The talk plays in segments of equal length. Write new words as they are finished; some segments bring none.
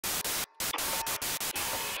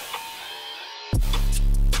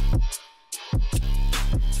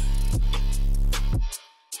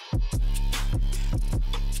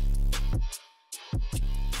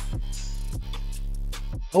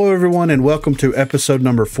Hello, everyone, and welcome to episode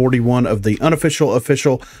number 41 of the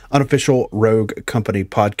unofficial Rogue Company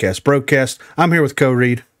podcast, Broguecast. I'm here with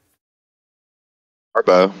Reed.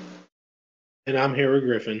 Arbo. And I'm here with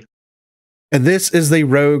Griffin. And this is the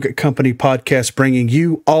Rogue Company podcast, bringing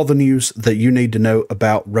you all the news that you need to know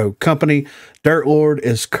about Rogue Company. Dirt Lord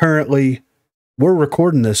is currently, we're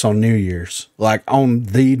recording this on New Year's, like on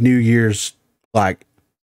the New Year's, like,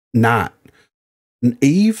 night.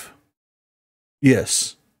 Eve?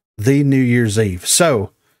 Yes. The New Year's Eve.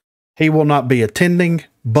 So he will not be attending,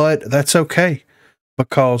 but that's okay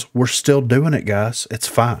because we're still doing it, guys. It's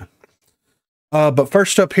fine. But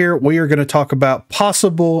first up here, we are going to talk about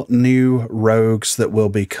possible new rogues that will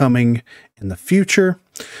be coming in the future.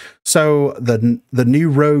 So the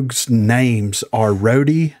new rogues' names are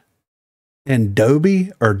Rhodey and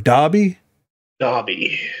Dobby or Dobby.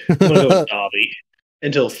 Dobby. I'm going to go with Dobby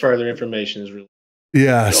until further information is released.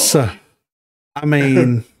 Yes. I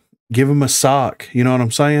mean, give him a sock. You know what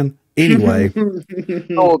I'm saying? Anyway.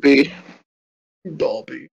 Dobby.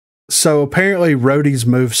 So apparently Rhodey's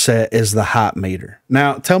moveset is the hot meter.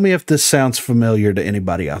 Now, tell me if this sounds familiar to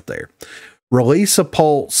anybody out there. Release a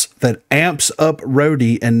pulse that amps up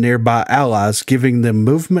Rhodey and nearby allies, giving them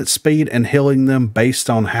movement speed and healing them based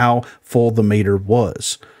on how full the meter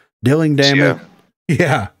was. Dealing damage.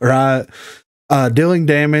 Yeah, right. Dealing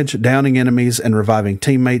damage, downing enemies, and reviving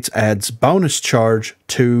teammates adds bonus charge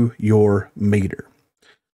to your meter.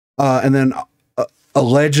 And then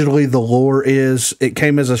allegedly the lore is it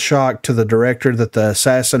came as a shock to the director that the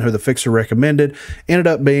assassin who the fixer recommended ended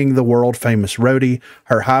up being the world famous Rhodey.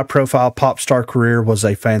 Her high profile pop star career was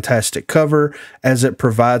a fantastic cover as it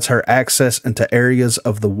provides her access into areas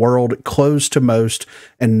of the world closed to most,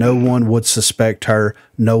 and no one would suspect her,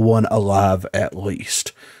 no one alive at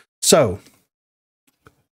least. So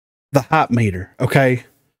the hot meter, okay?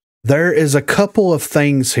 There is a couple of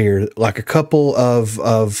things here, like a couple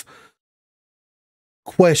of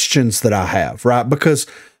questions that I have, right? Because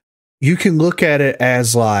you can look at it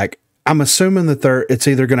as like, I'm assuming that it's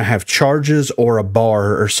either going to have charges or a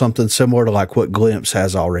bar or something similar to like what Glimpse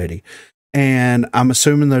has already. And I'm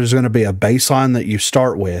assuming there's going to be a baseline that you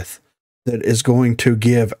start with that is going to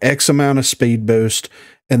give X amount of speed boost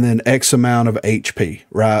and then X amount of HP,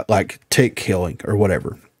 right? Like tick healing or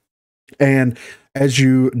whatever. And as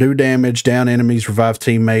you do damage, down enemies, revive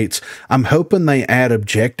teammates, I'm hoping they add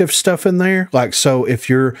objective stuff in there. Like, so if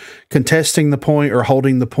you're contesting the point or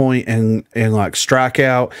holding the point and like strike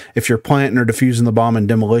out, if you're planting or defusing the bomb in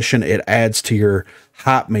demolition, it adds to your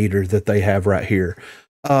hot meter that they have right here.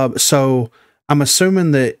 So I'm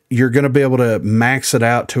assuming that you're going to be able to max it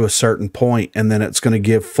out to a certain point, and then it's going to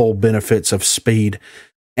give full benefits of speed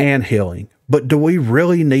and healing. But do we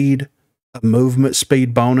really need a movement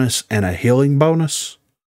speed bonus and a healing bonus,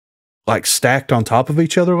 like stacked on top of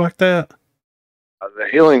each other like that? The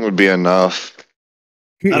healing would be enough.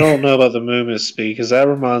 I don't know about the movement speed because that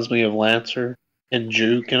reminds me of Lancer and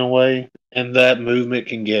Juke in a way, and that movement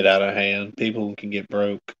can get out of hand. People can get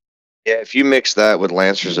broke. Yeah, if you mix that with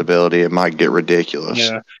Lancer's ability, it might get ridiculous.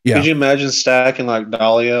 Yeah. Could you imagine stacking like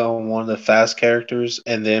Dahlia on one of the fast characters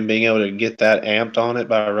and then being able to get that amped on it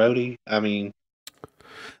by Rhodey? I mean,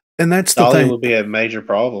 and that's the Dahlia thing. would be a major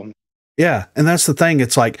problem. Yeah, and that's the thing.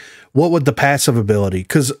 It's like, what would the passive ability?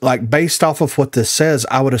 Because, like, based off of what this says,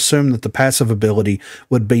 I would assume that the passive ability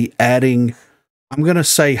would be adding, I'm going to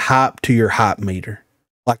say, hype to your hype meter.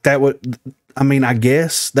 Like, that would, I mean, I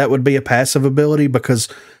guess that would be a passive ability because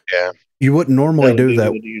you wouldn't normally do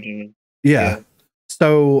that. Yeah.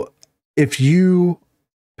 So, if you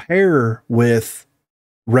pair with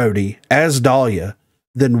Rhodey as Dahlia,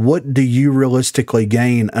 then what do you realistically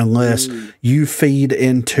gain unless you feed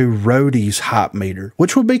into Rhodey's hot meter,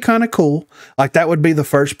 which would be kind of cool. Like that would be the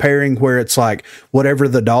first pairing where it's like whatever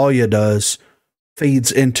the Dahlia does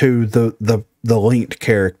feeds into the linked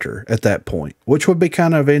character at that point, which would be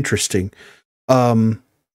kind of interesting.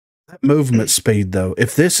 Movement speed though,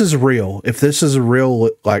 if this is a real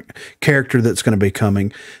like character that's going to be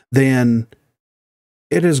coming, then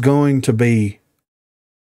it is going to be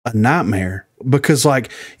a nightmare. Because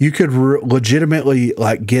like you could legitimately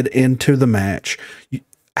like get into the match,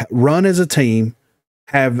 run as a team,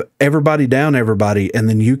 have everybody down everybody, and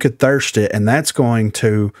then you could thirst it, and that's going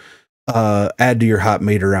to add to your hot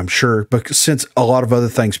meter, I'm sure. Because since a lot of other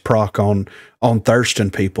things proc on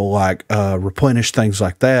thirsting people, like replenish things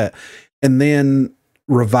like that, and then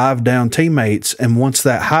revive down teammates, and once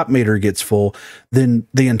that hot meter gets full, then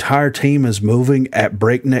the entire team is moving at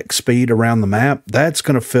breakneck speed around the map. That's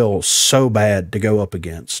going to feel so bad to go up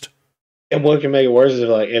against. And what can make it worse is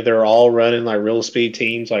if they're all running like real speed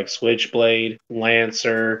teams like Switchblade,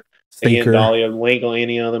 Lancer, Again, Seeker. Dahlia, link on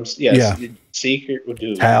any of them. Yes, Yeah. Seeker would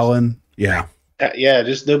do it. Talon. Yeah. Yeah,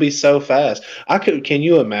 just they'll be so fast. Can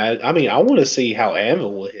you imagine? I mean, I want to see how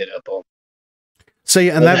Anvil will hit up on. See,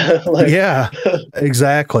 and that, like, yeah,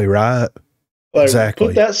 exactly, right? Like, Exactly.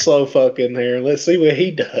 put that slow fuck in there and let's see what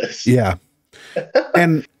he does. Yeah.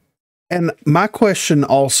 And my question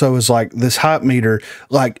also is like this hype meter,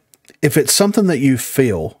 like if it's something that you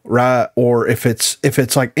feel, right? Or if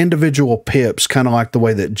it's like individual pips, kind of like the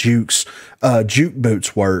way that juke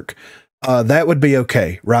boots work, that would be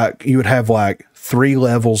okay, right? You would have like 3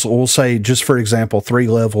 levels. We'll say, just for example, 3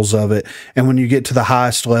 levels of it. And when you get to the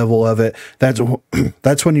highest level of it,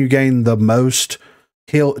 that's when you gain the most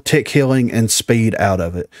tick healing and speed out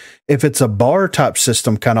of it. If it's a bar type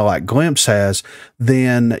system, kind of like Glimpse has,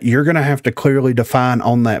 then you're going to have to clearly define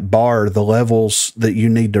on that bar the levels that you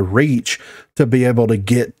need to reach to be able to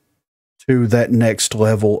get to that next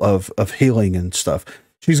level of healing and stuff.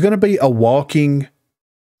 She's going to be a walking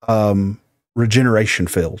regeneration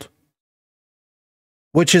field,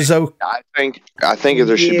 which is okay. I think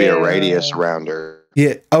there should be a radius around her.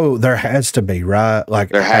 Yeah. Oh, there has to be, right?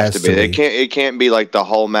 Like there has to be. It can't be like the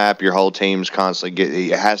whole map. Your whole team's constantly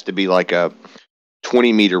it has to be like a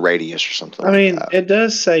 20-meter radius or something. I mean, it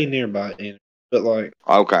does say nearby, but like,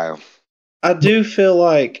 okay. I do feel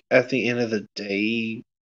like at the end of the day,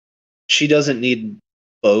 she doesn't need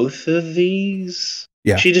both of these.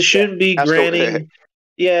 Yeah. She just shouldn't be granting.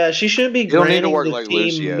 Yeah, she shouldn't be granting the like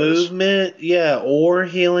team movement. Yeah, or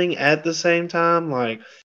healing at the same time. Like,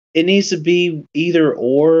 it needs to be either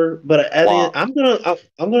or. But at the end,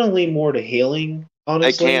 I'm gonna lean more to healing.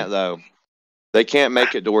 Honestly, they can't though. They can't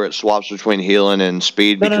make it to where it swaps between healing and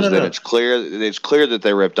speed because then it's clear that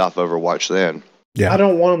they ripped off Overwatch. Then yeah, I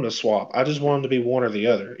don't want them to swap. I just want them to be one or the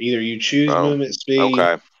other. Either you choose movement speed. Mm-hmm.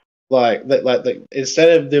 Okay. Like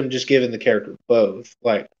instead of them just giving the character both,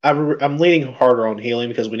 like I'm leaning harder on healing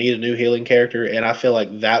because we need a new healing character, and I feel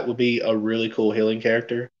like that would be a really cool healing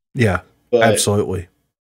character. Yeah, but absolutely.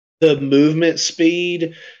 The movement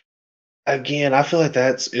speed, again, I feel like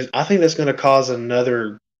I think that's going to cause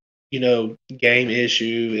another, game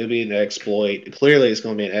issue. It'll be an exploit. Clearly, it's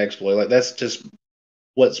going to be an exploit. Like that's just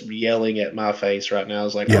what's yelling at my face right now.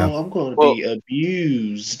 Is like, oh, I'm going to be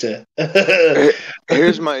abused.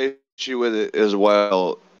 Here's my issue with it as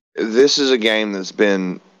well. This is a game that's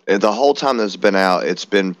been the whole time that's been out. It's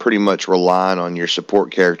been pretty much relying on your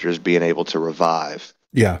support characters being able to revive.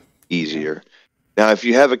 Yeah, easier. Now, if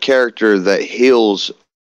you have a character that heals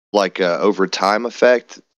like a over time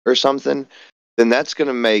effect or something, then that's going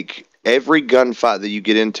to make every gunfight that you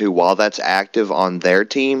get into while that's active on their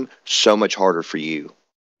team so much harder for you.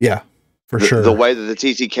 Yeah, for sure. The way that the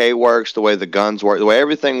TTK works, the way the guns work, the way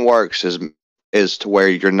everything works is to where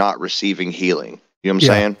you're not receiving healing. You know what I'm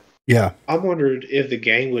saying? Yeah. I wondered if the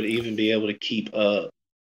game would even be able to keep up.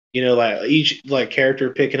 Like each character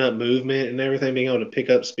picking up movement and everything, being able to pick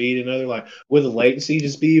up speed and other, like, would the latency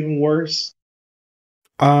just be even worse?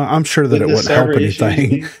 I'm sure that it wouldn't help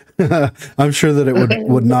anything. I'm sure that it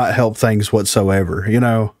would not help things whatsoever.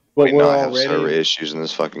 But we're already have server issues in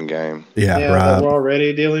this fucking game. Yeah, right. That we're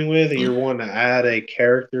already dealing with, and you're wanting to add a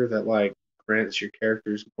character that grants your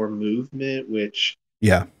characters more movement, which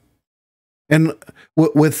and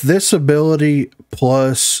with this ability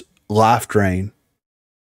plus life drain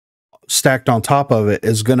stacked on top of it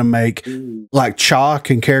is going to make like Chalk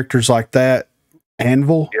and characters like that,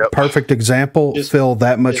 Anvil, perfect example, feel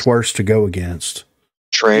that much worse to go against.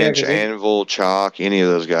 Trench, Anvil, Chalk, any of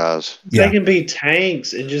those guys. They can be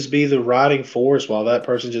tanks and just be the riding force while that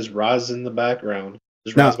person just rises in the background,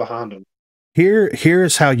 just rides behind them.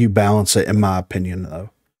 Here's how you balance it, in my opinion, though.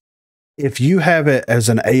 If you have it as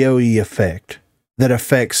an AoE effect that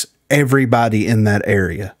affects everybody in that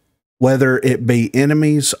area, whether it be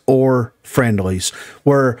enemies or friendlies,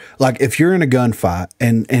 where like if you're in a gunfight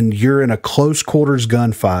and you're in a close quarters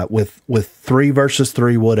gunfight with 3 versus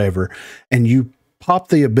 3, whatever, and you pop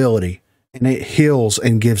the ability and it heals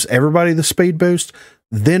and gives everybody the speed boost,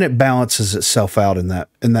 then it balances itself out in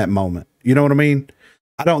that moment. You know what I mean?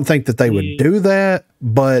 I don't think that they would do that,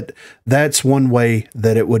 but that's one way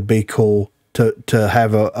that it would be cool to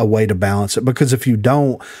have a way to balance it, because if you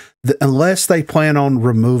don't, unless they plan on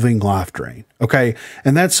removing life drain, okay,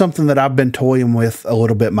 and that's something that I've been toying with a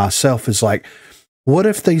little bit myself, is like, what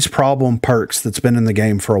if these problem perks that's been in the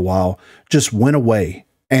game for a while just went away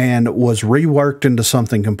and was reworked into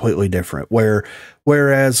something completely different,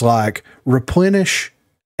 whereas like replenish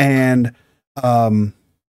and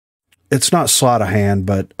it's not sleight of hand,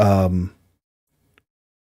 but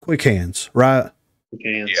quick hands, right? Quick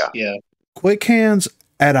hands, yeah. Quick hands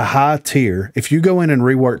at a high tier, if you go in and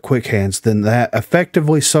rework quick hands, then that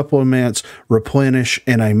effectively supplements replenish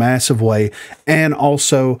in a massive way and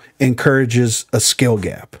also encourages a skill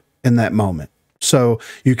gap in that moment. So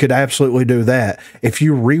you could absolutely do that. If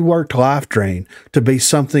you reworked Life Drain to be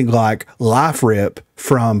something like Life Rip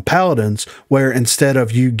from Paladins, where instead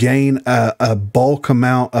of you gain a bulk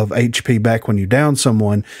amount of HP back when you down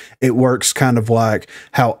someone, it works kind of like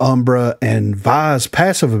how Umbra and Vi's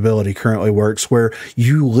passive ability currently works, where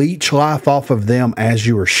you leech life off of them as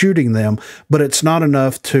you are shooting them, but it's not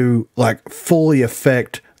enough to like fully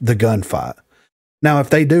affect the gunfight. Now,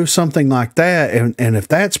 if they do something like that, and if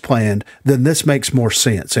that's planned, then this makes more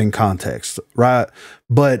sense in context, right?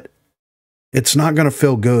 But it's not going to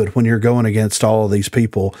feel good when you're going against all of these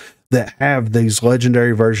people that have these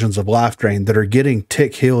legendary versions of Life Drain that are getting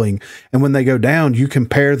tick healing. And when they go down, you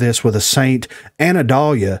compare this with a Saint and a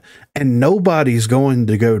Dahlia, and nobody's going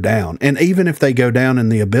to go down. And even if they go down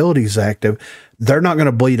and the ability's active, they're not going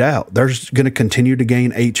to bleed out. They're just going to continue to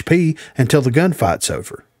gain HP until the gunfight's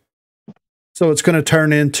over. So it's going to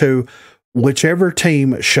turn into whichever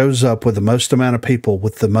team shows up with the most amount of people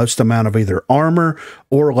with the most amount of either armor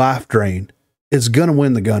or life drain is going to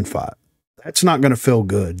win the gunfight. That's not going to feel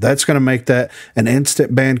good. That's going to make that an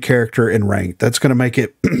instant banned character in ranked. That's going to make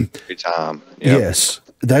it every time. Yep. Yes,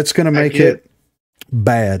 that's going to make it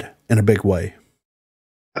bad in a big way.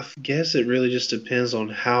 I guess it really just depends on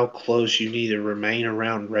how close you need to remain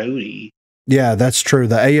around Rhodey. Yeah, that's true.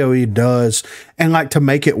 The AoE does. And like to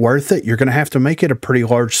make it worth it, you're going to have to make it a pretty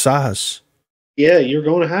large size. Yeah, you're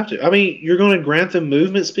going to have to. I mean, you're going to grant them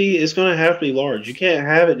movement speed. It's going to have to be large. You can't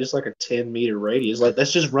have it just like a 10-meter radius. Like,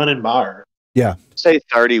 that's just running by her. Yeah. Say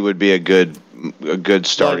 30 would be a good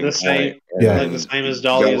starting like point. Yeah. Like the same as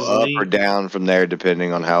Dahlia's Go up Elite. or down from there,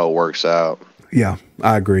 depending on how it works out. Yeah,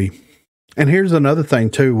 I agree. And here's another thing,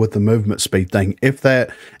 too, with the movement speed thing. If that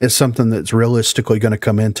is something that's realistically going to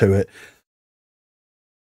come into it,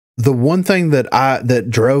 the one thing that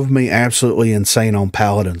drove me absolutely insane on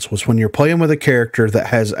Paladins was when you're playing with a character that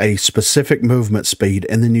has a specific movement speed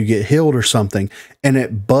and then you get healed or something and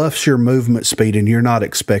it buffs your movement speed and you're not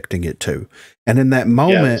expecting it to. And in that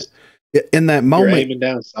moment, you're aiming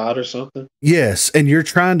down side or something. Yes. And you're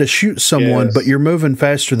trying to shoot someone, but you're moving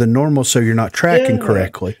faster than normal. So you're not tracking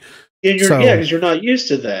correctly. And because you're not used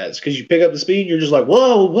to that. It's because you pick up the speed and you're just like,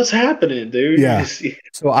 whoa, what's happening, dude? Yeah.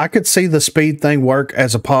 So I could see the speed thing work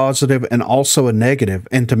as a positive and also a negative.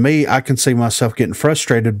 And to me, I can see myself getting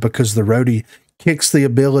frustrated because the roadie kicks the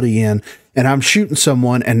ability in and I'm shooting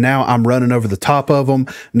someone and now I'm running over the top of them.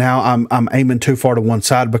 Now I'm aiming too far to one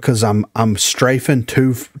side because I'm strafing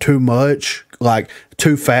too much, like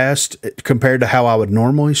too fast compared to how I would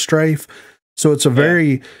normally strafe. So it's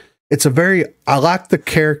I like the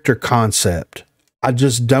character concept. I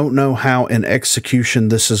just don't know how in execution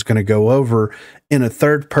this is going to go over in a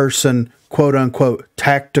third person, quote unquote,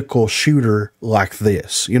 tactical shooter like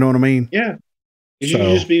this. You know what I mean? Yeah.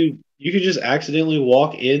 You could just accidentally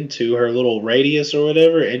walk into her little radius or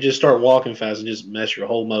whatever and just start walking fast and just mess your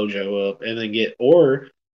whole mojo up and then get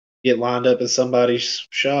lined up in somebody's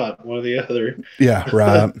shot, one or the other. Yeah,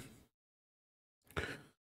 right.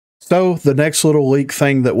 So the next little leak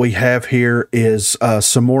thing that we have here is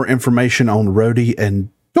some more information on Rhodey and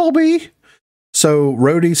Dolby. So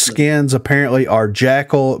Rhodey's skins apparently are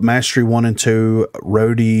Jackal, Mastery 1 and 2,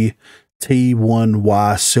 Rhodey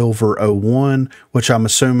T1Y Silver 01, which I'm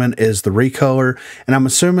assuming is the recolor. And I'm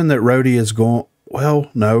assuming that Rhodey is going,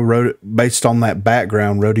 Rhodey, based on that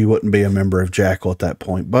background, Rhodey wouldn't be a member of Jackal at that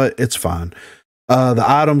point, but it's fine. The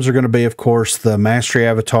items are going to be, of course, the Mastery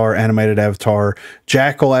Avatar, Animated Avatar,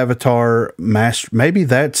 Jackal Avatar, maybe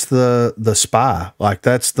that's the spy. Like,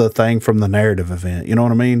 that's the thing from the narrative event. You know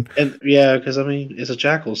what I mean? And yeah, because, I mean, it's a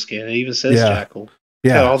Jackal skin. It even says Jackal.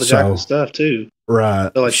 Yeah. All the Jackal stuff, too.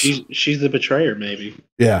 Right. So, like, she's the betrayer, maybe.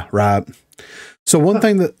 Yeah, right. So one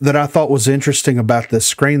thing that I thought was interesting about this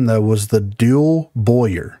screen, though, was the dual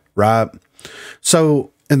Boyer, right?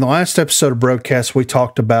 So in the last episode of Broguecast, we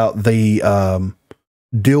talked about the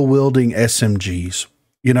dual wielding SMGs.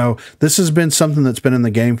 You know, this has been something that's been in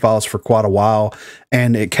the game files for quite a while,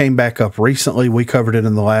 and it came back up recently. We covered it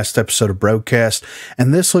in the last episode of Broguecast,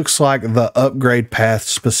 and this looks like the upgrade path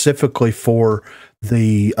specifically for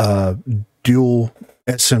the dual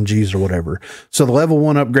SMGs or whatever. So the level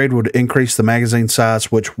 1 upgrade would increase the magazine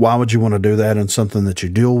size, which why would you want to do that in something that you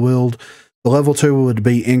dual wield? Level 2 would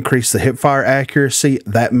be increase the hipfire accuracy.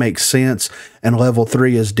 That makes sense. And level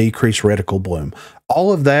 3 is decrease reticle bloom.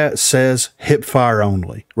 All of that says hipfire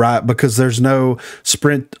only, right? Because there's no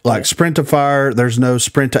sprint, like sprint to fire. There's no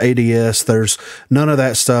sprint to ADS. There's none of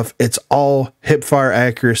that stuff. It's all hipfire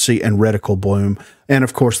accuracy and reticle bloom. And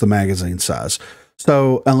of course the magazine size.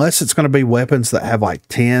 So unless it's going to be weapons that have like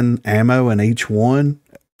 10 ammo in each one,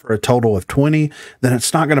 for a total of 20, then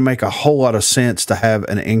it's not going to make a whole lot of sense to have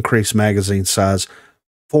an increased magazine size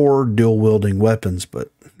for dual wielding weapons. But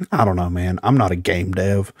I don't know, man. I'm not a game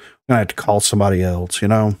dev. I'm going to have to call somebody else, you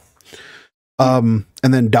know? And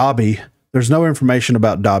then Dobby, there's no information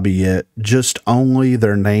about Dobby yet, just only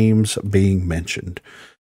their names being mentioned.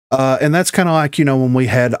 And that's kind of like, you know, when we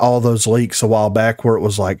had all those leaks a while back where it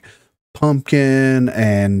was like Pumpkin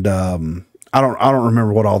and, I don't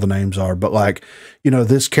remember what all the names are, but like, you know,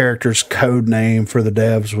 this character's code name for the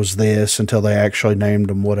devs was this until they actually named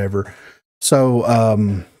them whatever. So,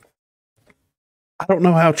 I don't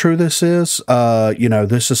know how true this is. You know,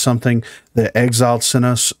 this is something that Exiled sent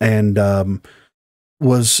us and,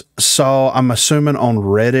 saw, I'm assuming on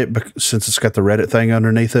Reddit, since it's got the Reddit thing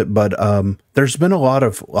underneath it, but, there's been a lot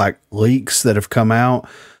of like leaks that have come out,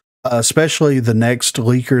 especially the next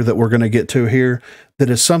leaker that we're going to get to here, that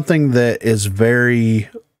is something that is very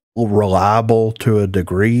reliable to a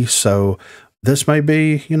degree. So this may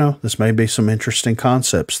be, you know, this may be some interesting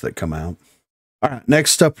concepts that come out. All right.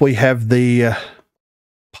 Next up, we have the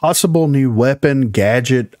possible new weapon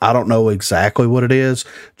gadget. I don't know exactly what it is.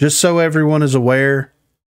 Just so everyone is aware,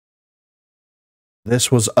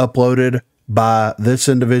 this was uploaded by this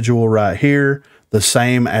individual right here, the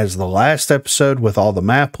same as the last episode with all the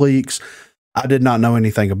map leaks. I did not know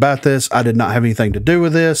anything about this. I did not have anything to do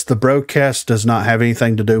with this. The Broguecast does not have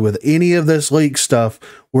anything to do with any of this leak stuff.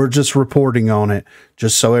 We're just reporting on it,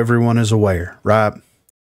 just so everyone is aware, right?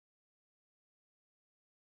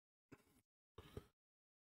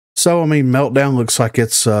 So, I mean, Meltdown looks like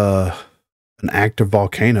it's an active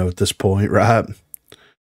volcano at this point, right?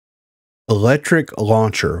 Electric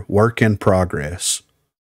launcher, work in progress.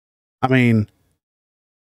 I mean,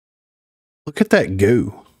 look at that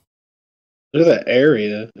goo. Look at that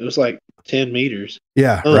area. It was like 10 meters.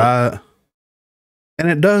 Yeah, right. And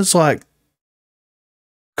it does like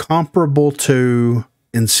comparable to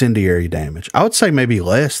incendiary damage. I would say maybe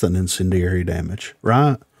less than incendiary damage,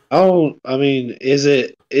 right? Oh, I mean, is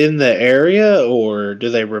it in the area or do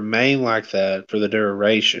they remain like that for the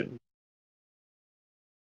duration?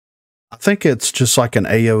 I think it's just like an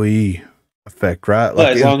AoE effect, right?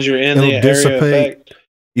 Like as long as you're in the area effect.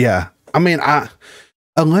 Yeah. I mean,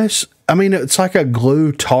 it's like a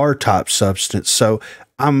glue tar type substance. So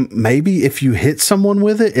maybe if you hit someone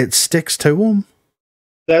with it, it sticks to them.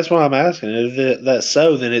 That's why I'm asking. If that's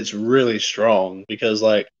so, then it's really strong because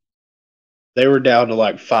like they were down to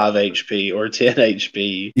like 5 HP or 10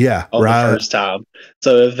 HP on the first time.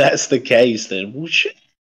 So if that's the case, then whoosh.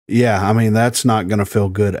 Yeah, I mean, that's not going to feel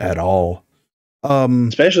good at all.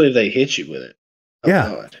 Especially if they hit you with it. Oh, yeah.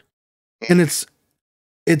 God. And it's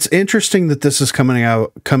interesting that this is coming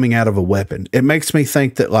out of a weapon. It makes me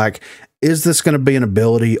think that like, is this going to be an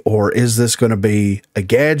ability or is this going to be a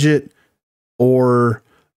gadget? Or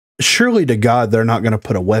surely to God, they're not going to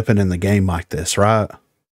put a weapon in the game like this, right?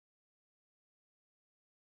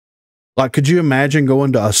 Like, could you imagine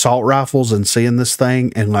going to assault rifles and seeing this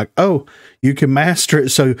thing and like, oh, you can master it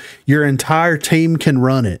so your entire team can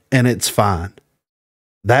run it and it's fine.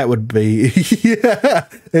 That would be, yeah,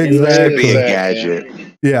 exactly. It would be a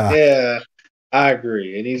gadget. Yeah. Yeah, I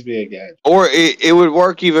agree. It needs to be a gadget. Or it would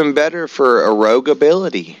work even better for a rogue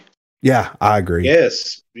ability. Yeah, I agree.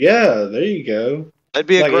 Yes. Yeah, there you go. That'd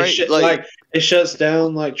be a great, like it shuts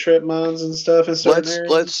down like trip mines and stuff in certain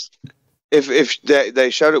areas. If they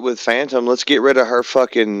showed it with Phantom, let's get rid of her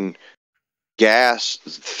fucking gas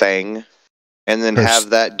thing and then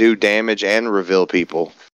have that do damage and reveal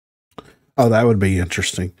people. Oh, that would be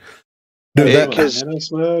interesting. Because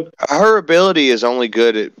her ability is only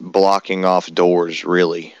good at blocking off doors,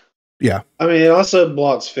 really. Yeah. I mean, it also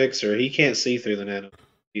blocks Fixer. He can't see through the nano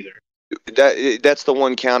either. That's the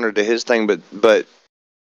one counter to his thing, but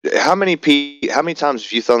how many times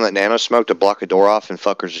have you thrown that nano smoke to block a door off and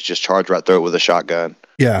fuckers just charge right through it with a shotgun?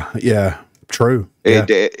 Yeah, true.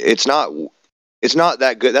 It's not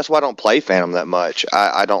that good. That's why I don't play Phantom that much.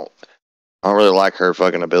 I don't really like her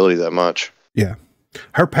fucking ability that much. Yeah,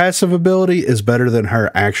 her passive ability is better than her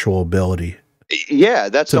actual ability. Yeah,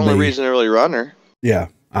 that's the only reason to really run her. Yeah,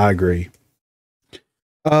 I agree.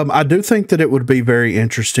 I do think that it would be very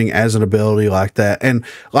interesting as an ability like that, and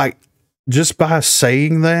like. Just by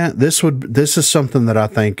saying that, this is something that I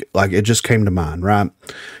think like it just came to mind, right?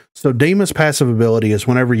 So Demon's passive ability is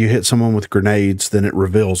whenever you hit someone with grenades, then it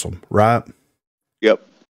reveals them, right? Yep.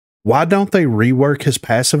 Why don't they rework his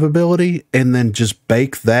passive ability and then just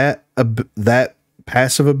bake that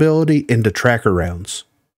passive ability into tracker rounds?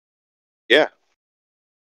 Yeah.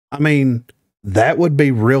 I mean, that would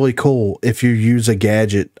be really cool if you use a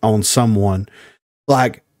gadget on someone,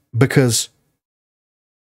 like, because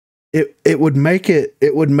it would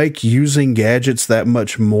make using gadgets that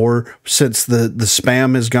much more, since the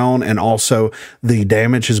spam is gone and also the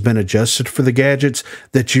damage has been adjusted for the gadgets,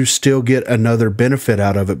 that you still get another benefit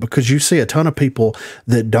out of it, because you see a ton of people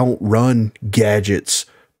that don't run gadgets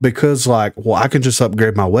because, like, well, I can just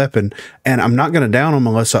upgrade my weapon and I'm not going to down them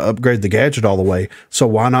unless I upgrade the gadget all the way. So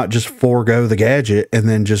why not just forego the gadget and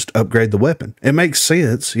then just upgrade the weapon? It makes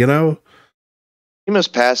sense, you know? Demon's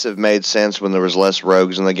passive made sense when there was less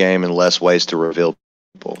rogues in the game and less ways to reveal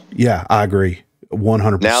people. Yeah, I agree.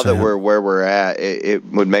 100%. Now that we're where we're at, it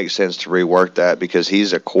would make sense to rework that, because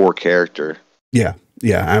he's a core character. Yeah,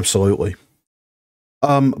 absolutely.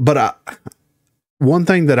 But one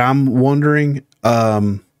thing that I'm wondering,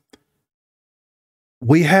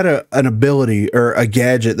 we had an ability or a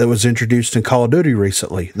gadget that was introduced in Call of Duty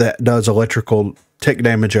recently that does electrical tick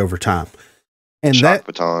damage over time. And Shock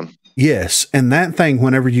baton. Yes, and that thing,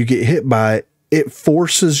 whenever you get hit by it, it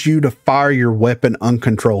forces you to fire your weapon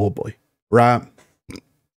uncontrollably, right?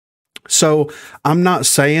 So I'm not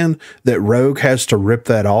saying that Rogue has to rip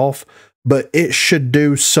that off, but it should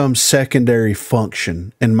do some secondary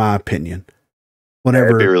function, in my opinion.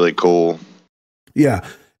 Whenever, that'd be really cool. Yeah.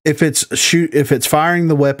 If it's firing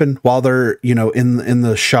the weapon while they're, in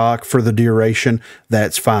the shock for the duration,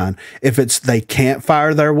 that's fine. If they can't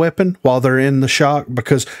fire their weapon while they're in the shock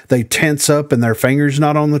because they tense up and their finger's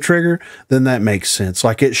not on the trigger, then that makes sense.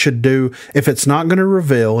 Like, it should do, if it's not going to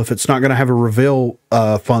reveal, if it's not going to have a reveal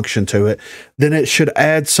function to it, then it should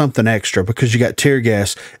add something extra, because you got tear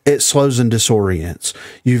gas, it slows and disorients.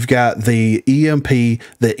 You've got the EMP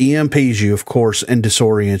that EMPs you, of course, and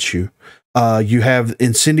disorients you. You have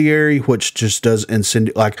incendiary, which just does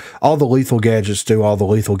like all the lethal gadgets do all the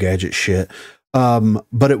lethal gadget shit.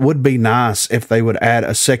 But it would be nice if they would add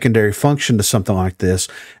a secondary function to something like this.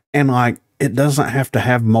 And like, it doesn't have to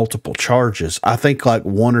have multiple charges. I think like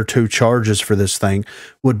 1 or 2 charges for this thing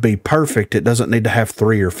would be perfect. It doesn't need to have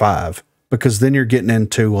 3 or 5, because then you're getting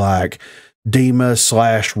into like Dema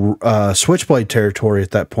 / Switchblade territory at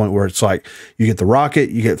that point, where it's like you get the rocket,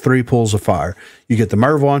 you get 3 pulls of fire, you get the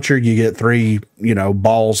Merv launcher, you get 3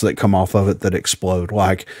 balls that come off of it that explode.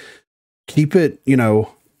 Like, keep it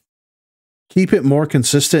more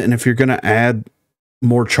consistent, and if you're going to add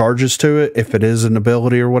more charges to it, if it is an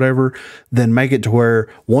ability or whatever, then make it to where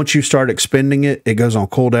once you start expending it, it goes on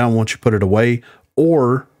cooldown once you put it away,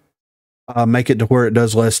 or make it to where it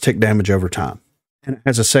does less tick damage over time. And it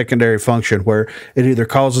has a secondary function where it either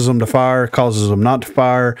causes them to fire, causes them not to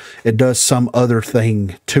fire. It does some other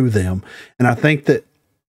thing to them. And I think that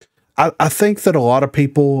I think that a lot of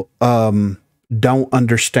people don't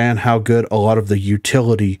understand how good a lot of the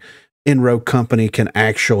utility in Rogue Company can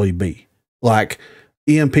actually be. Like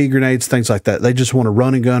EMP grenades, things like that. They just want to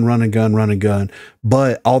run and gun.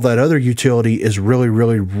 But all that other utility is really,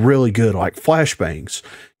 really, really good. Like flashbangs.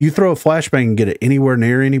 You throw a flashbang and get it anywhere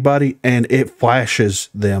near anybody, and it flashes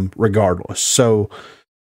them regardless. So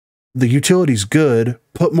the utility's good.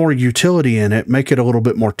 Put more utility in it. Make it a little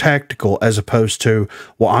bit more tactical, as opposed to,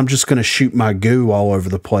 well, I'm just going to shoot my goo all over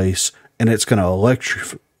the place, and it's going to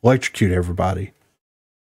electrocute everybody.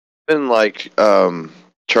 Been like,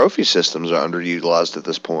 trophy systems are underutilized at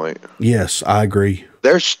this point. Yes, I agree.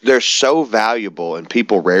 They're so valuable, and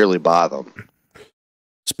people rarely buy them.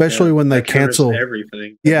 Especially when they cancel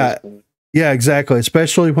everything. Yeah, exactly.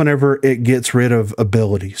 Especially whenever it gets rid of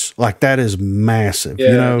abilities. Like, that is massive.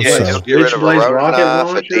 Yeah, so. Get rid of a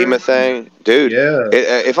rocket knife, a Dema thing. Dude,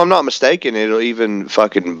 if I'm not mistaken, it'll even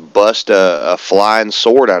fucking bust a flying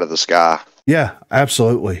sword out of the sky. Yeah,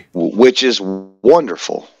 absolutely. Which is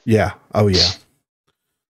wonderful. Yeah. Oh, yeah.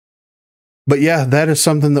 But yeah, that is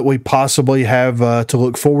something that we possibly have to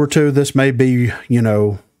look forward to. This may be,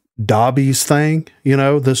 Dobby's thing.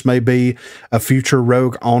 This may be a future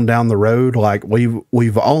Rogue on down the road. Like,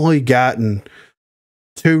 we've only gotten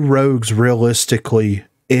 2 Rogues realistically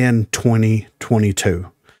in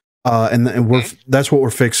 2022. And that's what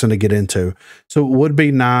we're fixing to get into. So it would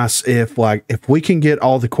be nice if we can get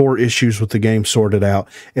all the core issues with the game sorted out,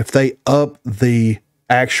 if they up the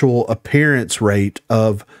actual appearance rate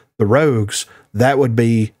of the Rogues, that would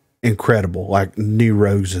be incredible. Like, new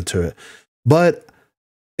Rogues into it. But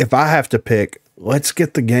if I have to pick, let's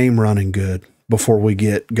get the game running good, before we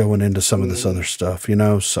get going into some of this other stuff, you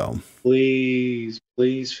know? So please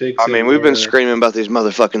fix it. I mean, we've been screaming about these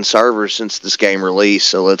motherfucking servers since this game released,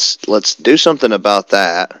 so let's do something about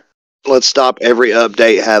that. Let's stop every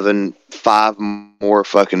update having 5 more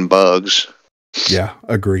fucking bugs. Yeah,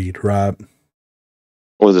 agreed, right?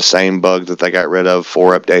 Or the same bug that they got rid of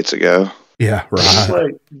 4 updates ago. Yeah, right.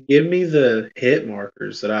 Like, give me the hit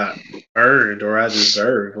markers that I earned or I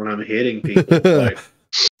deserve when I'm hitting people. Like,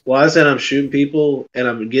 why is that I'm shooting people and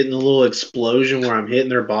I'm getting a little explosion where I'm hitting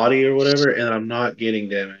their body or whatever, and I'm not getting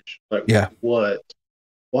damage? Like, Yeah. what?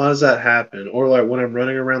 Why does that happen? Or like when I'm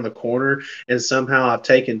running around the corner and somehow I've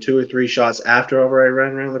taken 2 or 3 shots after I've already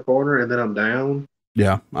run around the corner and then I'm down?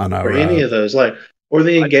 Yeah, I know. Or any of those, like, or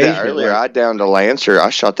the engagement. Earlier, like, I downed a Lancer. I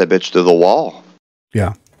shot that bitch through the wall.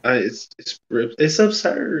 Yeah. It's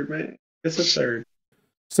absurd, man. It's absurd.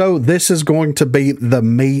 So this is going to be the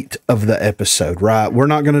meat of the episode, right? We're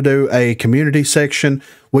not going to do a community section.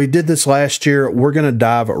 We did this last year. We're going to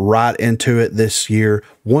dive right into it this year,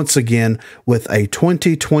 once again, with a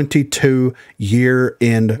 2022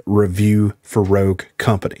 year-end review for Rogue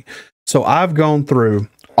Company. So I've gone through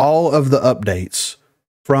all of the updates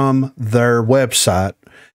from their website,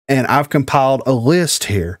 and I've compiled a list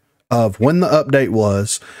here of when the update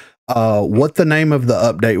was, what the name of the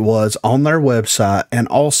update was on their website, and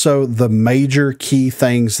also the major key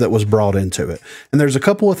things that was brought into it. And there's a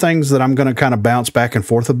couple of things that I'm going to kind of bounce back and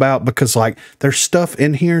forth about because, like, there's stuff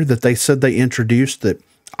in here that they said they introduced that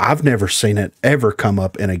I've never seen it ever come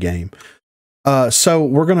up in a game. So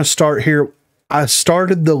we're going to start here. I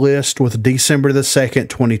started the list with December the 2nd,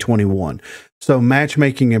 2021. So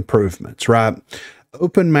matchmaking improvements, right?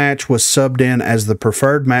 Open Match was subbed in as the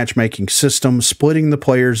preferred matchmaking system, splitting the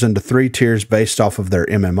players into 3 tiers based off of their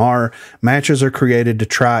MMR. Matches are created to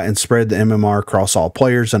try and spread the MMR across all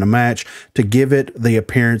players in a match to give it the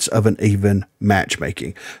appearance of an even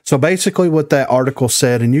matchmaking. So basically what that article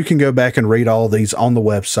said, and you can go back and read all of these on the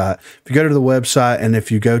website. If you go to the website and if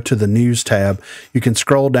you go to the news tab, you can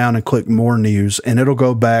scroll down and click more news, and it'll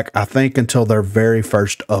go back, I think, until their very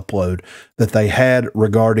first upload that they had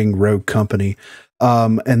regarding Rogue Company.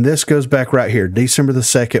 And this goes back right here, December the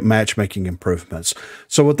 2nd, matchmaking improvements.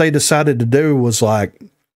 So what they decided to do was, like,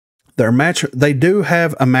 they do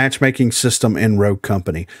have a matchmaking system in Rogue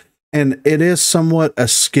Company, and it is somewhat a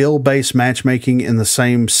skill-based matchmaking in the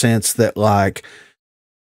same sense that, like,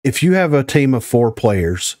 if you have a team of 4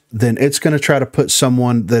 players, then it's going to try to put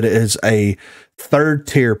someone that is a 3rd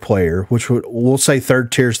tier player, which we'll say 3rd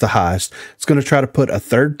tier is the highest. It's going to try to put a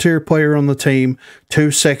 3rd tier player on the team, 2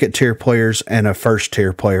 2nd tier players, and a 1st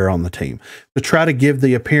tier player on the team to try to give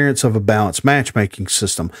the appearance of a balanced matchmaking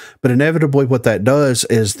system. But inevitably what that does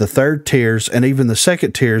is the 3rd tiers and even the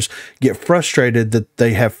 2nd tiers get frustrated that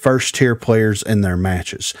they have 1st tier players in their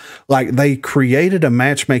matches. Like, they created a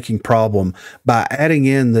matchmaking problem by adding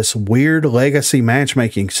in this weird legacy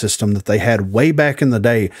matchmaking system that they had way back in the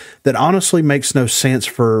day that honestly makes no sense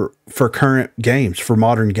for current games, for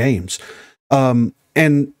modern games.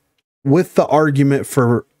 And with the argument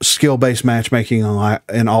for skill-based matchmaking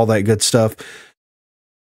and all that good stuff,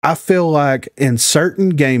 I feel like in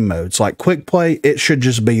certain game modes, like quick play, it should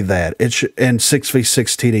just be that. It should, and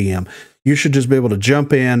 6v6 TDM, you should just be able to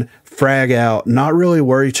jump in, frag out, not really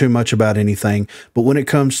worry too much about anything. But when it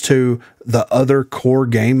comes to the other core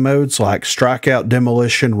game modes like strikeout,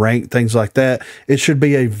 demolition, rank, things like that, it should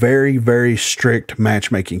be a very, very strict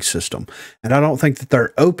matchmaking system. And I don't think that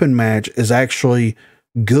their open match is actually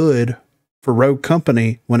good for Rogue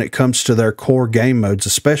Company when it comes to their core game modes,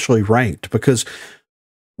 especially ranked, because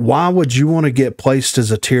why would you want to get placed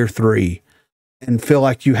as a tier 3 and feel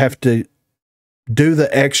like you have to do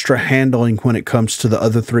the extra handling when it comes to the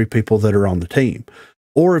other 3 people that are on the team?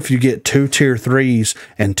 Or if you get 2 tier 3s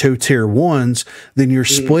and 2 tier 1s, then you're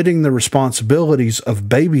splitting the responsibilities of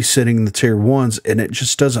babysitting the tier 1s, and it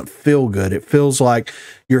just doesn't feel good. It feels like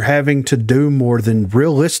you're having to do more than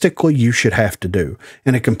realistically you should have to do.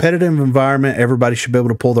 In a competitive environment, everybody should be able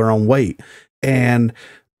to pull their own weight. And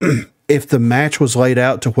if the match was laid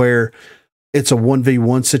out to where it's a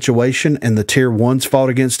 1v1 situation and the tier 1s fought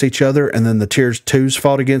against each other and then the tier 2s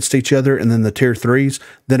fought against each other and then the tier 3s,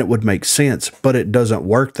 then it would make sense, but it doesn't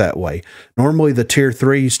work that way. Normally the tier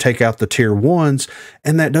 3s take out the tier 1s,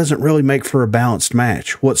 and that doesn't really make for a balanced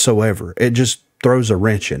match whatsoever. It just throws a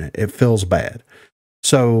wrench in it. It feels bad.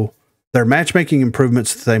 So their matchmaking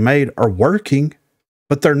improvements that they made are working,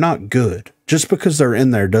 but they're not good. Just because they're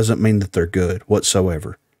in there doesn't mean that they're good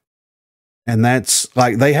whatsoever. And that's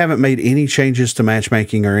like, they haven't made any changes to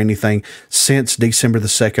matchmaking or anything since December the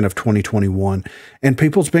 2nd of 2021. And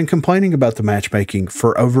people's been complaining about the matchmaking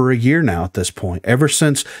for over a year now at this point. Ever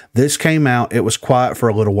since this came out, it was quiet for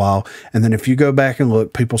a little while. And then if you go back and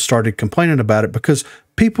look, people started complaining about it because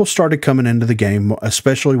people started coming into the game,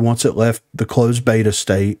 especially once it left the closed beta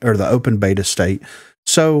state or the open beta state.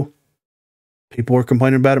 So people are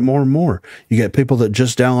complaining about it more and more. You get people that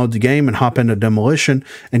just download the game and hop into Demolition,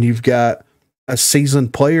 and you've got a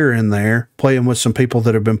seasoned player in there playing with some people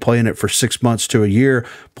that have been playing it for 6 months to a year,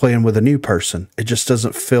 playing with a new person. It just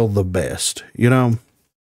doesn't feel the best, you know?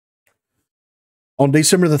 On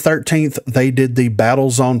December the 13th, they did the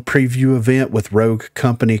Battlezone preview event with Rogue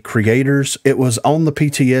Company creators. It was on the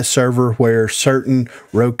PTS server where certain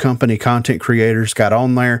Rogue Company content creators got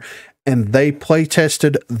on there, and they play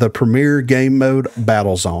tested the premier game mode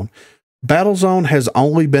Battlezone. Battlezone has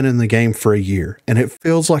only been in the game for a year, and it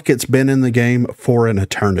feels like it's been in the game for an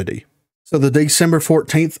eternity. So the December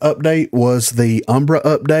 14th update was the Umbra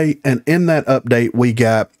update, and in that update, we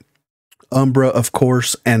got Umbra, of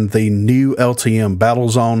course, and the new LTM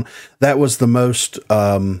Battlezone. That was the most,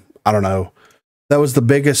 that was the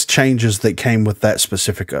biggest changes that came with that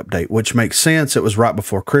specific update, which makes sense. It was right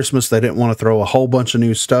before Christmas. They didn't want to throw a whole bunch of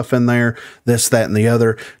new stuff in there, this, that, and the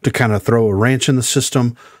other, to kind of throw a wrench in the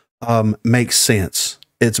system. Makes sense.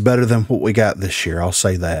 It's better than what we got this year. I'll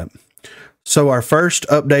say that. So our first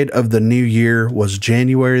update of the new year was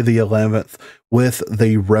January the 11th with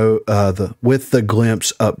the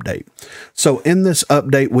Glimpse update. So in this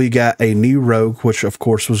update, we got a new rogue, which of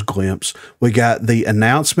course was Glimpse. We got the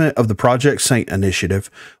announcement of the Project Saint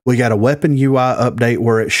initiative. We got a weapon UI update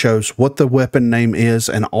where it shows what the weapon name is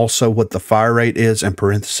and also what the fire rate is in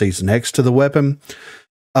parentheses next to the weapon.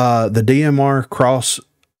 The DMR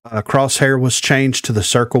crosshair was changed to the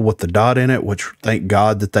circle with the dot in it, which thank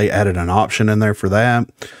God that they added an option in there for that.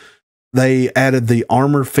 They added the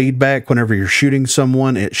armor feedback. Whenever you're shooting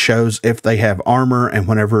someone, it shows if they have armor and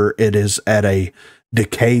whenever it is at a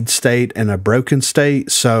decayed state and a broken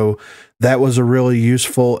state. So that was a really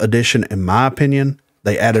useful addition in my opinion.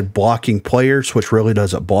 They added blocking players, which really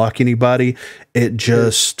doesn't block anybody. It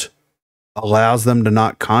just allows them to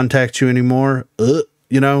not contact you anymore,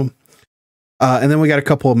 you know. And then we got a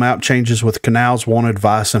couple of map changes with Canals, Wanted,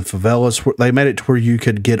 Vice, and Favelas. They made it to where you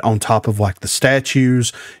could get on top of like the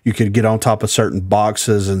statues. You could get on top of certain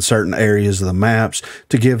boxes and certain areas of the maps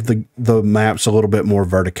to give the maps a little bit more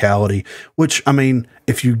verticality, which, I mean,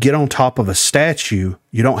 if you get on top of a statue,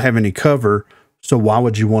 you don't have any cover. So why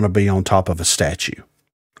would you want to be on top of a statue?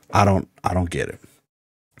 I don't get it.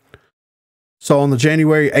 So on the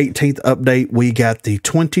January 18th update, we got the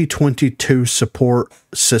 2022 support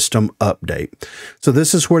system update. So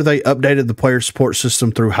this is where they updated the player support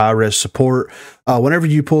system through high-res support. Whenever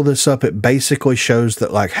you pull this up, it basically shows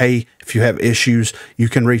that like, hey, if you have issues, you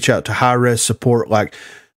can reach out to high-res support. Like,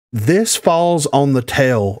 this falls on the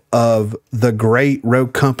tail of the Great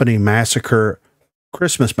Rogue Company Massacre,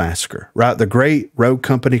 Christmas Massacre, right? The Great Rogue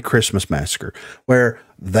Company Christmas Massacre, where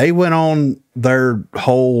they went on their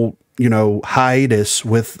whole, you know, hiatus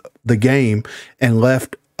with the game and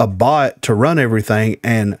left a bot to run everything,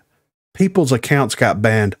 and people's accounts got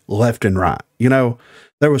banned left and right. You know,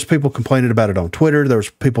 there was people complaining about it on Twitter. There was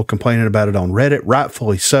people complaining about it on Reddit,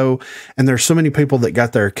 rightfully so. And there's so many people that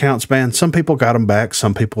got their accounts banned. Some people got them back.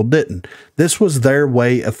 Some people didn't. This was their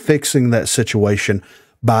way of fixing that situation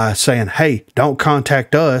by saying, hey, don't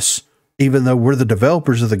contact us. Even though we're the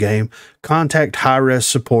developers of the game, contact high-res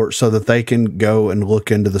support so that they can go and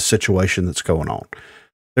look into the situation that's going on.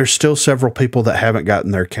 There's still several people that haven't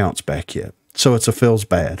gotten their accounts back yet. So it feels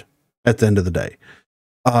bad at the end of the day.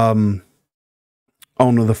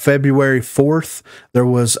 On the February 4th, there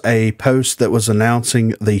was a post that was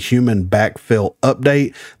announcing the human backfill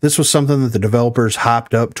update. This was something that the developers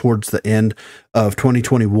hyped up towards the end of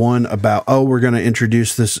 2021 about, oh, we're going to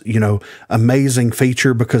introduce this, you know, amazing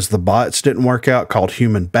feature because the bots didn't work out, called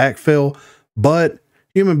human backfill. But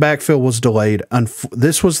human backfill was delayed.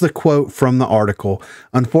 This was the quote from the article.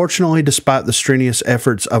 Unfortunately, despite the strenuous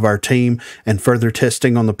efforts of our team and further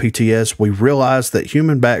testing on the PTS, we realized that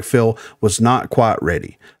human backfill was not quite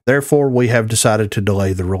ready. Therefore, we have decided to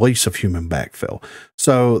delay the release of human backfill.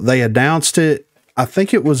 So they announced it, I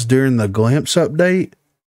think it was during the Glimpse update,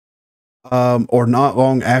 or not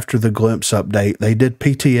long after the Glimpse update. They did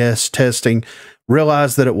PTS testing,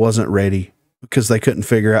 realized that it wasn't ready, because they couldn't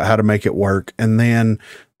figure out how to make it work. And then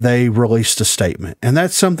they released a statement. And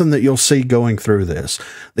that's something that you'll see going through this.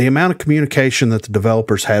 The amount of communication that the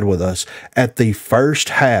developers had with us at the first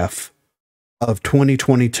half of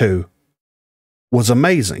 2022 was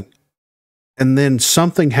amazing. and then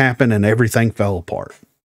something happened and everything fell apart.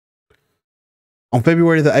 On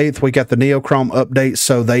February the 8th, we got the Neochrome update,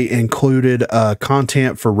 so they included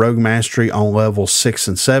content for Rogue Mastery on levels 6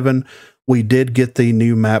 and 7. We did get the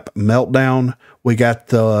new map Meltdown. We got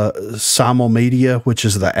the Simulmedia, which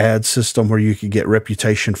is the ad system where you could get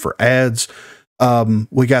reputation for ads.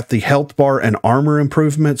 We got the health bar and armor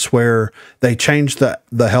improvements where they changed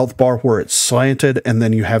the health bar where it's slanted, and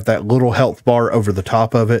then you have that little health bar over the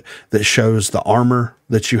top of it that shows the armor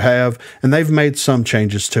that you have. And they've made some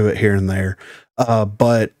changes to it here and there,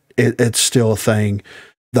 but it's still a thing.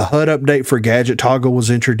 The HUD update for Gadget Toggle was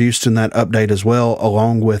introduced in that update as well,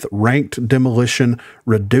 along with ranked demolition,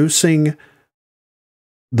 reducing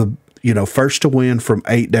the first to win from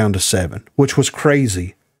 8 down to 7, which was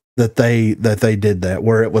crazy that they did that,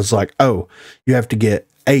 where it was like, oh, you have to get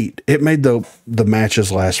 8. It made the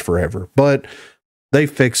matches last forever, but they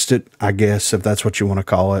fixed it, I guess, if that's what you want to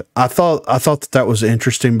call it. I thought that was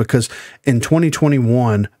interesting because in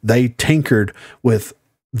 2021 they tinkered with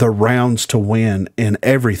the rounds to win in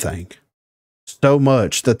everything so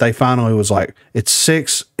much that they finally was like, it's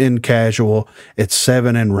 6 in casual, it's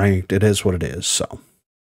 7 in ranked. It is what it is. So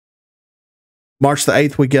March the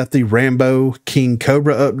 8th, we got the Rambo King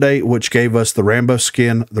Cobra update, which gave us the Rambo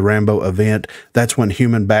skin, the Rambo event. That's when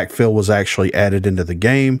human backfill was actually added into the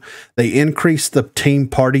game. They increased the team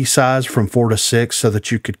party size from 4 to 6 so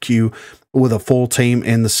that you could queue with a full team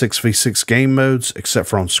in the 6v6 game modes, except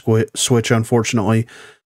for on Switch, unfortunately.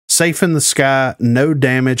 Safe in the sky, no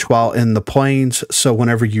damage while in the planes. So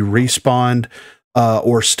whenever you respawned,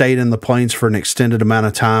 or stayed in the plains for an extended amount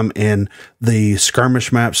of time in the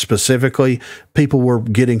skirmish map specifically, people were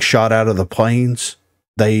getting shot out of the planes.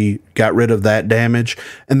 They got rid of that damage.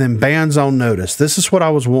 And then bans on notice. This is what I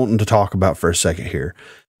was wanting to talk about for a second here.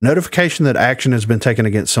 Notification that action has been taken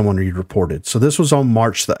against someone you reported. So this was on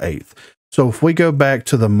March the 8th. So if we go back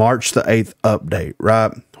to the March the 8th update,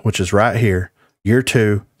 right, which is right here, Year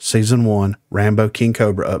 2, Season 1, Rambo King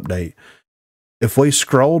Cobra update. If we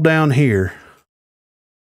scroll down here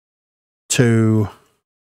to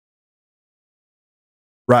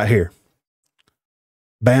right here,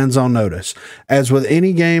 bans on notice. As with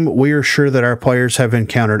any game, we are sure that our players have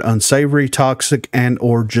encountered unsavory, toxic, and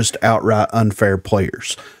or just outright unfair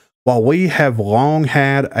players. While we have long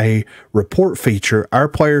had a report feature, our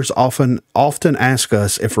players often ask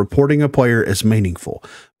us if reporting a player is meaningful.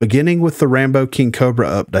 Beginning with the Rambo King Cobra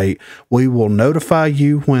update, we will notify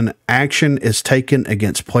you when action is taken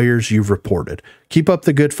against players you've reported. Keep up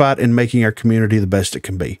the good fight in making our community the best it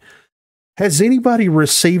can be. Has anybody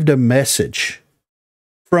received a message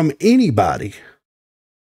from anybody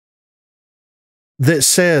that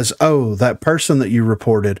says, oh, that person that you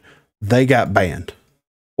reported, they got banned?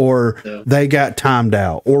 Or they got timed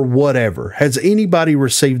out, or whatever? Has anybody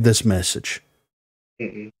received this message?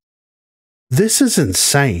 Mm-mm. This is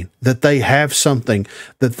insane that they have something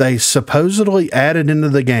that they supposedly added into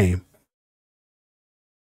the game,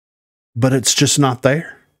 but it's just not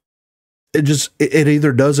there. It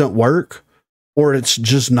either doesn't work or it's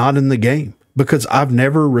just not in the game, because I've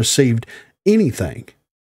never received anything.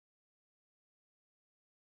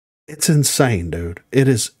 It's insane, dude. It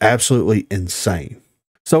is absolutely insane.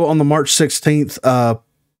 So on the March 16th,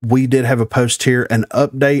 we did have a post here, an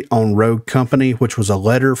update on Rogue Company, which was a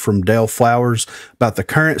letter from Dale Flowers about the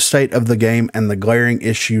current state of the game and the glaring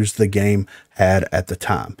issues the game had at the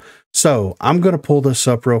time. So I'm going to pull this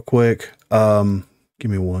up real quick. Give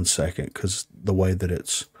me 1 second, because the way that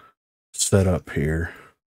it's set up here,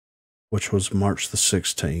 which was March the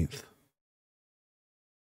 16th.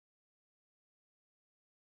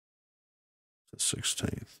 The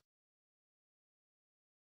 16th.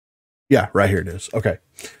 Yeah, right here it is. Okay.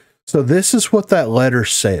 So this is what that letter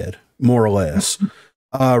said, more or less.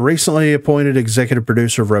 Recently appointed executive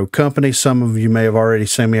producer of Rogue Company. Some of you may have already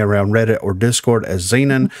seen me around Reddit or Discord as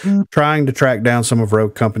Xenon, trying to track down some of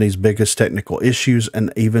Rogue Company's biggest technical issues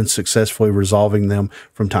and even successfully resolving them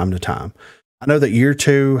from time to time. I know that Year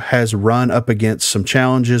 2 has run up against some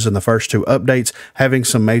challenges in the first 2 updates, having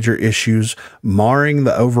some major issues marring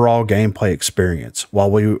the overall gameplay experience.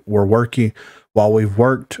 While we've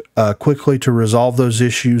worked quickly to resolve those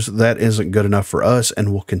issues, that isn't good enough for us,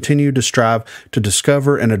 and we'll continue to strive to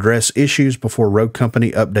discover and address issues before Rogue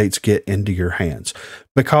Company updates get into your hands.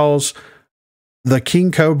 Because the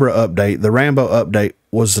King Cobra update, the Rambo update,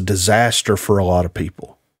 was a disaster for a lot of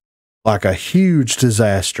people. Like a huge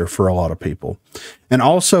disaster for a lot of people. And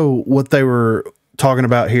also what they were talking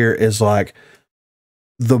about here is like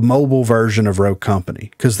the mobile version of Rogue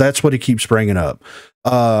Company, because that's what he keeps bringing up.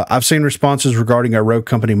 I've seen responses regarding our Rogue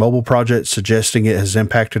Company mobile project suggesting it has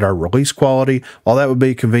impacted our release quality. While that would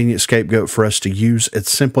be a convenient scapegoat for us to use,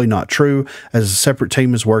 it's simply not true, as a separate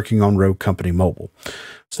team is working on Rogue Company mobile.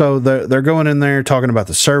 So they're going in there talking about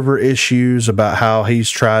the server issues, about how he's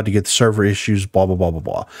tried to get the server issues, blah, blah, blah, blah,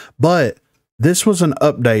 blah. But this was an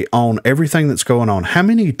update on everything that's going on. How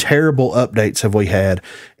many terrible updates have we had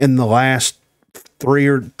in the last three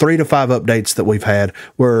to five updates that we've had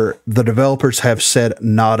where the developers have said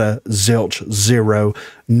nada, zilch, zero,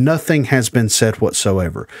 nothing has been said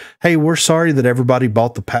whatsoever? Hey, we're sorry that everybody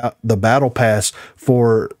bought the battle pass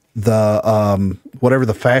for the whatever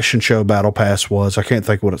the fashion show battle pass was. I can't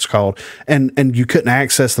think what it's called, and you couldn't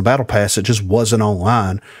access the battle pass. It just wasn't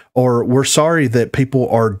online. Or we're sorry that people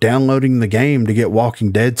are downloading the game to get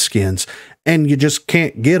Walking Dead skins and you just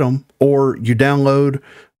can't get them, or you download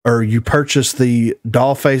or you purchase the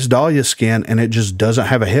Dollface Dahlia skin and it just doesn't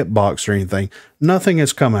have a hitbox or anything. Nothing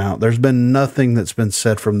has come out. There's been nothing that's been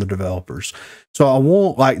said from the developers. So I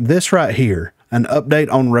want, like this right here, an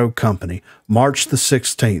update on Rogue Company, March the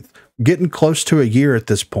 16th, getting close to a year at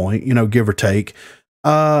this point, you know, give or take.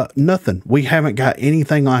 Nothing. We haven't got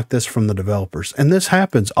anything like this from the developers. And this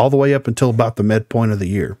happens all the way up until about the midpoint of the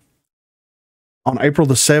year. On April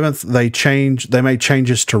the 7th, they made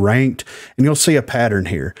changes to ranked, and you'll see a pattern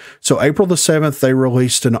here. So April the 7th, they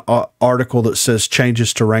released an article that says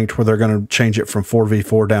changes to ranked, where they're going to change it from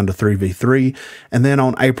 4v4 down to 3v3. And then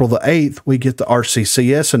on April the 8th, we get the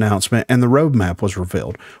RCCS announcement, and the roadmap was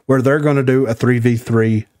revealed, where they're going to do a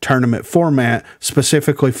 3v3 tournament format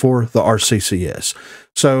specifically for the RCCS.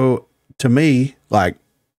 So to me, like,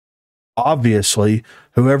 obviously,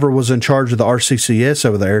 whoever was in charge of the RCCS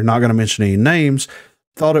over there, not going to mention any names,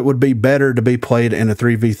 thought it would be better to be played in a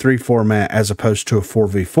 3v3 format as opposed to a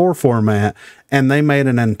 4v4 format. And they made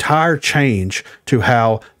an entire change to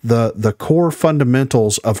how the core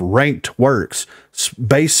fundamentals of ranked works,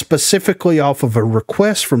 based specifically off of a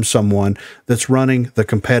request from someone that's running the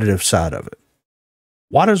competitive side of it.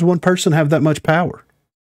 Why does one person have that much power?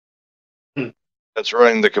 That's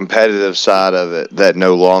running the competitive side of it that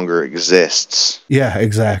no longer exists. Yeah,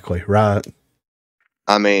 exactly. Right.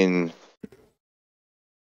 I mean,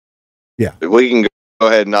 yeah, we can go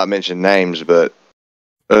ahead and not mention names, but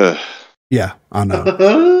yeah, I know.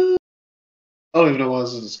 I don't even know why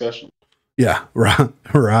this is a discussion. Yeah, right,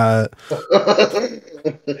 right.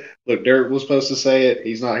 Look, Derek was supposed to say it.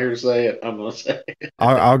 He's not here to say it. I'm going to say it.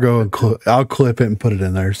 I'll go and I'll clip it and put it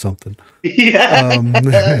in there or something.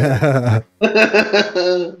 Yeah.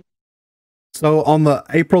 So on the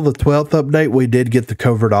April the 12th update, we did get the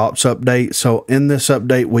Covert Ops update. So in this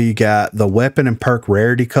update, we got the weapon and perk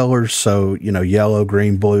rarity colors. So, you know, yellow,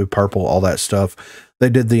 green, blue, purple, all that stuff. They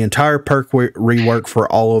did the entire perk rework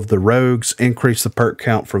for all of the rogues, increased the perk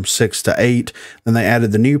count from 6 to 8. Then they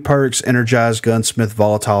added the new perks: Energize, Gunsmith,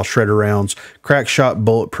 Volatile, Shredder Rounds, Crack Shot,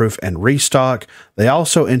 Bulletproof, and Restock. They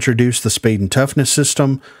also introduced the Speed and Toughness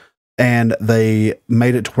system, and they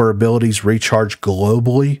made it to where abilities recharge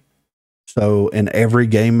globally. So in every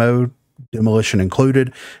game mode, demolition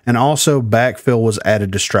included. And also backfill was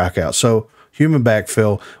added to Strikeout. So human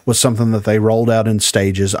backfill was something that they rolled out in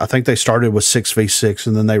stages. I think they started with 6v6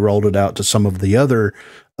 and then they rolled it out to some of the other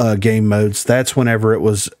game modes. That's whenever it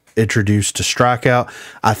was introduced to Strikeout.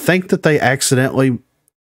 I think that they accidentally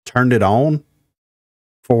turned it on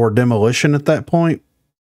for demolition at that point,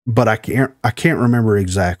 but I can't remember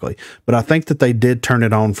exactly. But I think that they did turn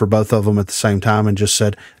it on for both of them at the same time and just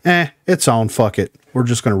said, it's on, fuck it. We're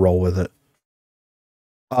just going to roll with it.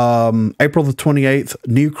 April the 28th,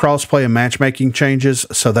 new crossplay and matchmaking changes.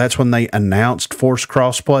 So that's when they announced forced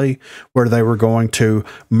crossplay, where they were going to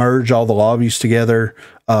merge all the lobbies together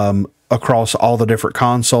across all the different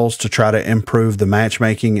consoles to try to improve the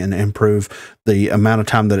matchmaking and improve the amount of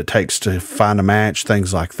time that it takes to find a match,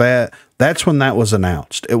 things like that. That's when that was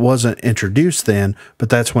announced. It wasn't introduced then, but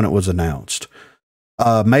that's when it was announced.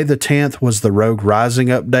 May the 10th was the Rogue Rising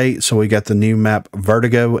update. So we got the new map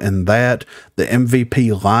Vertigo and that. The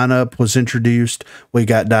MVP lineup was introduced. We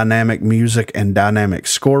got dynamic music and dynamic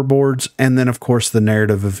scoreboards. And then, of course, the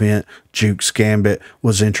narrative event Juke's Gambit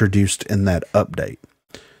was introduced in that update.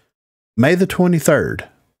 May the 23rd,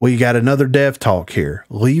 we got another dev talk here,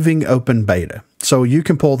 leaving open beta. So you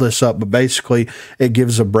can pull this up, but basically it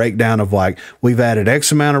gives a breakdown of like, we've added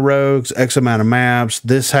X amount of rogues, X amount of maps,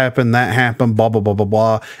 this happened, that happened, blah, blah, blah, blah,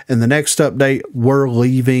 blah. In the next update, we're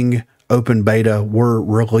leaving open beta. We're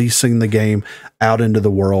releasing the game out into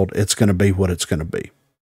the world. It's going to be what it's going to be,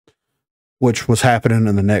 which was happening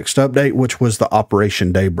in the next update, which was the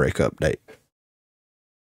Operation Daybreak update.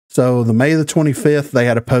 So the May the 25th, they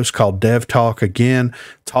had a post called Dev Talk again,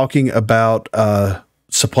 talking about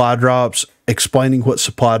supply drops, explaining what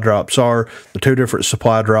supply drops are, the 2 different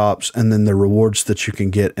supply drops, and then the rewards that you can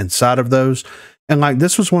get inside of those. And like,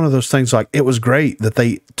 this was one of those things, like, it was great that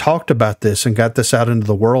they talked about this and got this out into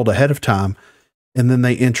the world ahead of time. And then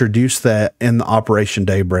they introduced that in the Operation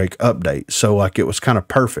Daybreak update. So like, it was kind of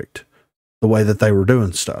perfect the way that they were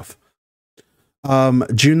doing stuff.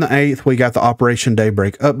 June the 8th, we got the Operation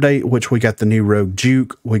Daybreak update, which we got the new Rogue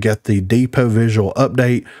Juke. We got the Depot visual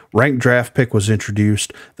update. Ranked draft pick was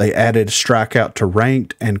introduced. They added strikeout to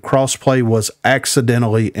ranked, and crossplay was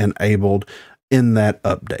accidentally enabled in that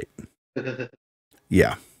update.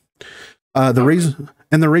 Yeah. The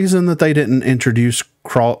reason that they didn't introduce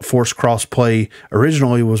force crossplay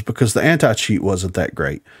originally was because the anti-cheat wasn't that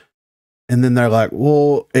great. And then they're like,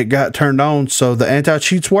 well, it got turned on, so the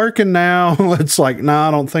anti-cheat's working now. It's like, no, I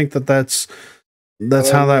don't think that's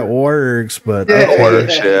how that works, but it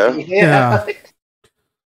works, yeah.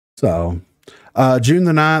 So, June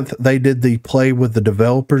the 9th, they did the Play with the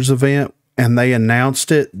Developers event, and they announced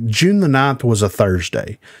it. June the 9th was a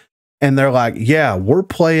Thursday. And they're like, yeah, we're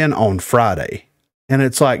playing on Friday. And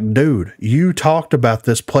it's like, dude, you talked about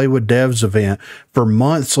this Play with Devs event for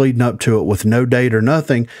months leading up to it with no date or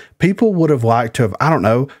nothing. People would have liked to have, I don't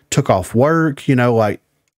know, took off work, like,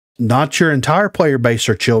 not your entire player base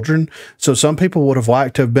are children. So some people would have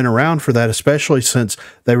liked to have been around for that, especially since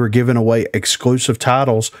they were giving away exclusive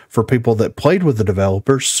titles for people that played with the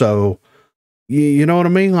developers. So, you know what I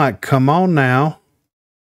mean? Like, come on now.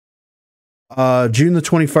 June the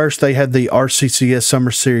 21st, they had the RCCS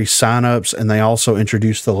Summer Series signups, and they also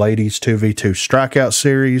introduced the Ladies 2v2 Strikeout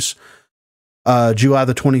Series. July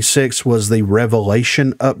the 26th was the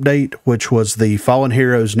Revelation update, which was the Fallen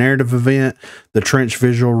Heroes narrative event. The Trench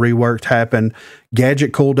visual reworked happened.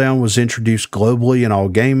 Gadget cooldown was introduced globally in all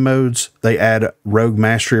game modes. They add Rogue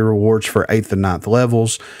Mastery rewards for 8th and 9th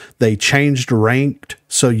levels. They changed ranked,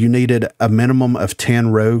 so you needed a minimum of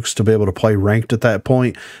 10 rogues to be able to play ranked at that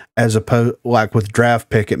point. As opposed, like with draft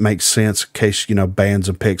pick, it makes sense in case, bans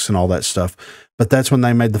and picks and all that stuff. But that's when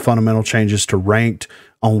they made the fundamental changes to ranked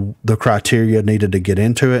on the criteria needed to get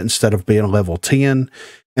into it instead of being a level 10.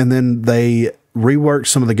 And then they reworked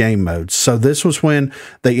some of the game modes. So this was when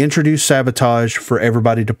they introduced Sabotage for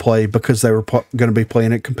everybody to play because they were going to be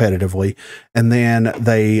playing it competitively. And then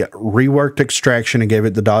they reworked Extraction and gave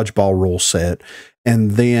it the dodgeball rule set.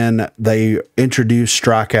 And then they introduced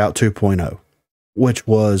Strikeout 2.0, which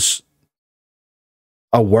was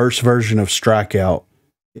a worse version of Strikeout,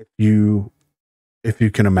 if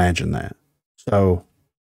you can imagine that. So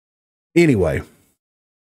anyway,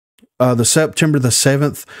 the September the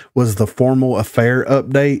 7th was the Formal Affair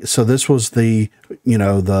update. So this was the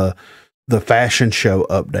fashion show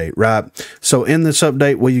update, right? So in this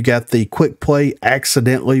update, where you got the quick play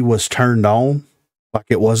accidentally was turned on, like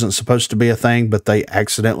it wasn't supposed to be a thing, but they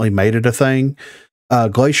accidentally made it a thing.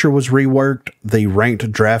 Glacier was reworked. The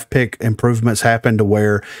ranked draft pick improvements happened to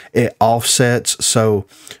where it offsets. So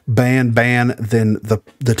ban, then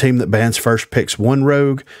the team that bans first picks 1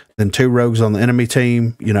 rogue, then 2 rogues on the enemy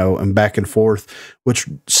team, and back and forth, which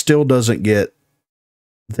still doesn't get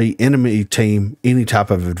the enemy team any type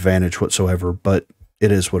of advantage whatsoever, but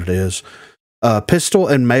it is what it is. Pistol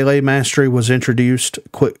and melee mastery was introduced.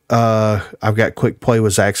 I've got quick play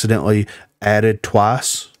was accidentally added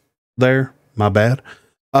twice there. My bad.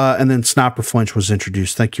 And then Sniper Flinch was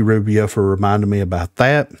introduced. Thank you, Rubio, for reminding me about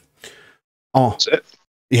that.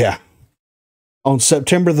 Yeah. On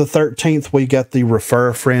September the 13th, we got the Refer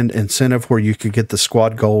a Friend incentive where you could get the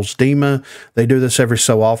Squad Goals Dema. They do this every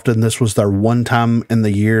so often. This was their one time in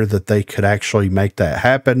the year that they could actually make that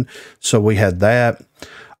happen. So we had that.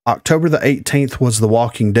 October the 18th was the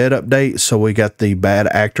Walking Dead update. So we got the Bad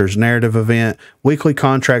Actors narrative event. Weekly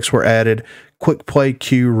contracts were added. Quick play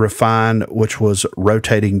queue refined, which was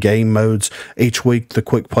rotating game modes. Each week, the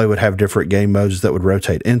quick play would have different game modes that would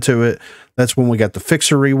rotate into it. That's when we got the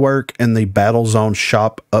Fixer rework and the Battle Zone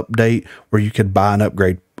shop update, where you could buy and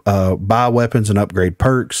upgrade, buy weapons and upgrade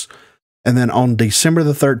perks. And then on December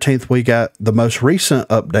the 13th, we got the most recent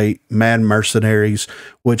update, Mad Mercenaries,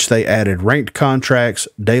 which they added ranked contracts.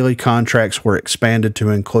 Daily contracts were expanded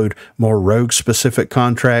to include more rogue-specific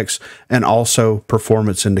contracts, and also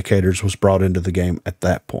performance indicators was brought into the game at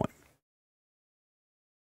that point.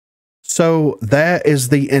 So that is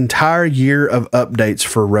the entire year of updates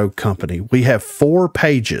for Rogue Company. We have 4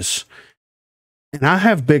 pages, and I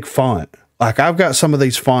have big font. Like, I've got some of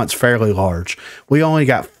these fonts fairly large. We only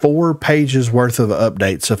got 4 pages worth of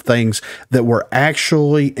updates of things that were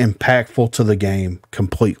actually impactful to the game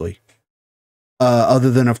completely. Other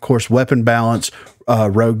than, of course, weapon balance,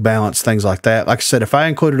 rogue balance, things like that. Like I said, if I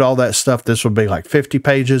included all that stuff, this would be like 50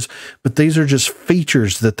 pages, but these are just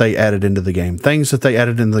features that they added into the game, things that they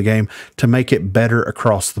added into the game to make it better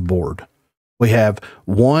across the board. We have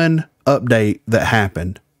one update that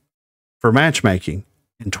happened for matchmaking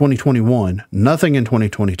in 2021, nothing in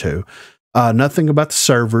 2022, nothing about the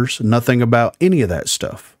servers, nothing about any of that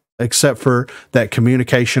stuff, except for that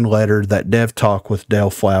communication letter, that dev talk with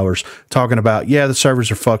Dale Flowers talking about, yeah, the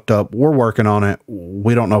servers are fucked up. We're working on it.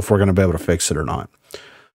 We don't know if we're going to be able to fix it or not.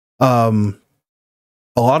 A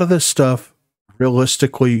lot of this stuff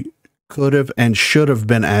realistically could have and should have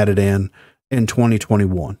been added in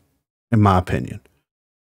 2021, in my opinion.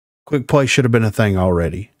 Quick play should have been a thing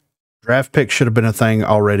already. Draft pick should have been a thing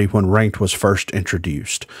already when ranked was first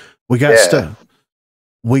introduced. We got stuff.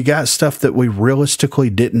 We got stuff that we realistically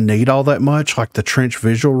didn't need all that much, like the trench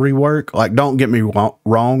visual rework. Like, don't get me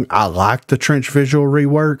wrong, I like the trench visual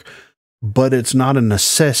rework, but it's not a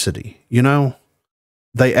necessity, you know?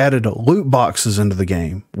 They added loot boxes into the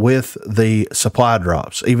game with the supply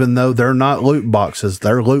drops, even though they're not loot boxes,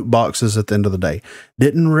 they're loot boxes at the end of the day.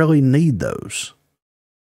 Didn't really need those.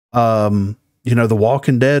 You know, the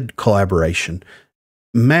Walking Dead collaboration,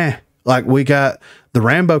 meh. Like, we got the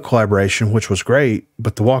Rambo collaboration, which was great,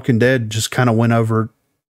 but the Walking Dead just kind of went over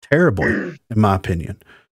terribly, in my opinion.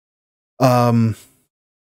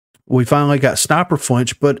 We finally got Sniper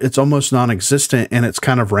Flinch, but it's almost non-existent, and it's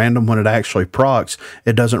kind of random when it actually procs.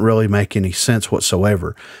 It doesn't really make any sense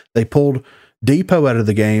whatsoever. They pulled Depot out of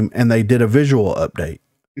the game, and they did a visual update.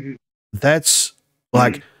 That's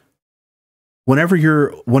like... Whenever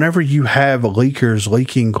you have leakers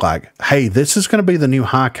leaking like, hey, this is going to be the new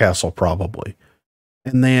High Castle probably,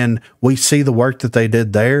 and then we see the work that they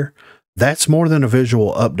did there, that's more than a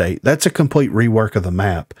visual update. That's a complete rework of the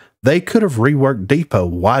map. They could have reworked Depot.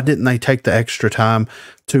 Why didn't they take the extra time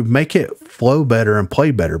to make it flow better and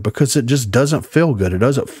play better? Because it just doesn't feel good. It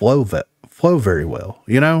doesn't flow very well,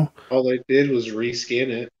 you know? All they did was reskin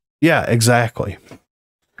it. Yeah, exactly.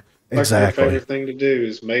 Exactly. My favorite thing to do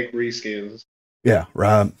is make reskins. Yeah,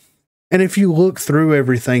 right. And if you look through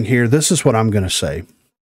everything here, this is what I'm going to say.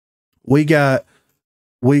 We got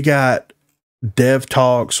dev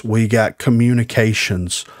talks, we got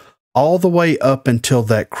communications, all the way up until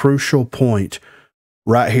that crucial point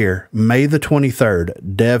right here, May the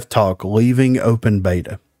 23rd, dev talk leaving open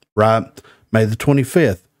beta, right? May the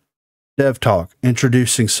 25th, dev talk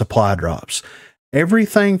introducing supply drops.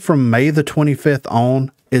 Everything from May the 25th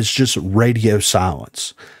on is just radio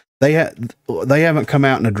silence. They haven't come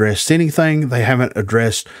out and addressed anything. They haven't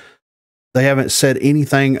said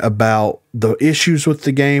anything about the issues with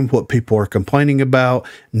the game, what people are complaining about,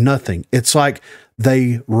 nothing. It's like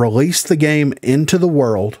they released the game into the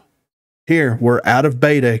world. Here, we're out of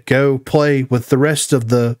beta. Go play with the rest of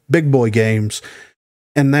the big boy games.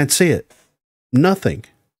 And that's it. Nothing.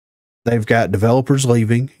 They've got developers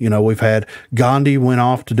leaving. You know, we've had Gandhi went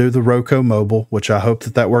off to do the Roku Mobile, which I hope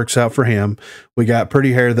that works out for him. We got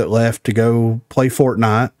Pretty Hair that left to go play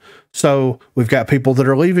Fortnite. So we've got people that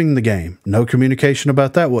are leaving the game. No communication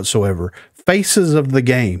about that whatsoever. Faces of the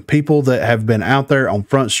game, people that have been out there on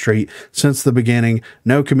Front Street since the beginning.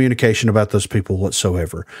 No communication about those people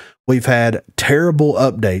whatsoever. We've had terrible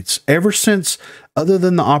updates ever since, other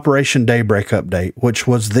than the Operation Daybreak update, which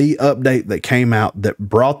was the update that came out that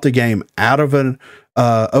brought the game out of an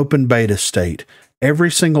open beta state. Every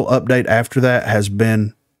single update after that has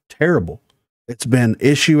been terrible. It's been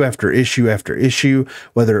issue after issue after issue,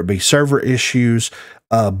 whether it be server issues,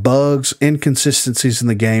 bugs, inconsistencies in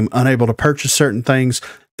the game, unable to purchase certain things,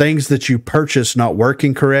 things that you purchase not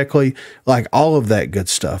working correctly, like all of that good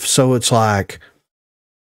stuff. So it's like,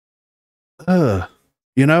 you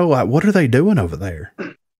know, like, what are they doing over there?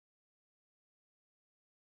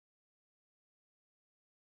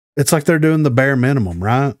 It's like they're doing the bare minimum,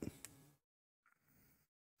 right?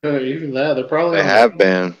 Even that, they're probably They have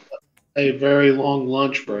been. A very long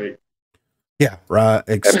lunch break. Yeah, right.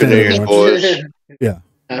 Happy New Year's, boys. Yeah.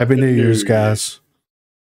 Happy New Year's, guys.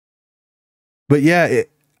 But yeah,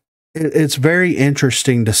 it's very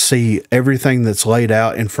interesting to see everything that's laid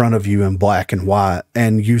out in front of you in black and white,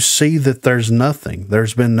 and you see that there's nothing.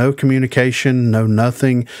 There's been no communication, no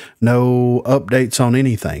nothing, no updates on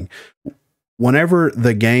anything. Whenever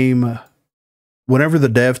the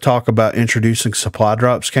dev talk about introducing supply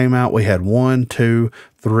drops came out, we had 1, 2,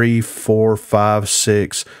 3, 4, 5,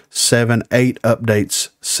 6, 7, 8 updates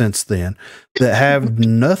since then that have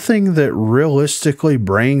nothing that realistically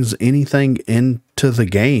brings anything into the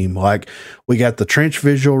game. Like, we got the trench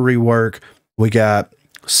visual rework, we got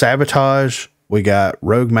sabotage, we got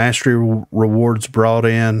rogue mastery rewards brought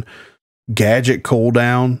in. gadget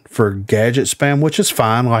cooldown for gadget spam, which is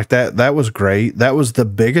fine. Like that was great. That was the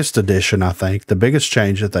biggest addition, I think, the biggest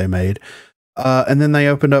change that they made. And then they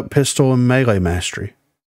opened up pistol and melee mastery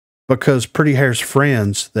because Pretty Hare's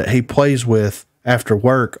friends that he plays with after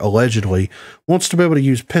work allegedly wants to be able to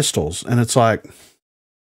use pistols. And it's like,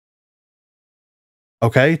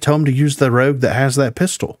 okay, tell him to use the rogue that has that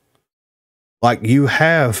pistol. Like you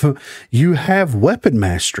have weapon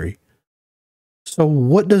mastery. So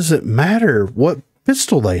what does it matter what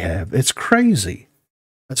pistol they have? It's crazy.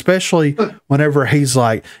 Especially whenever he's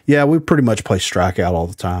like, yeah, we pretty much play strikeout all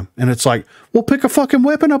the time. And it's like, well, pick a fucking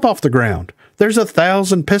weapon up off the ground. There's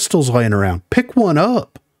 1,000 pistols laying around. Pick one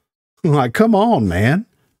up. Like, come on, man.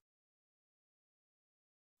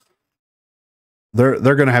 They're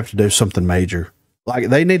going to have to do something major. Like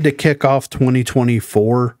they need to kick off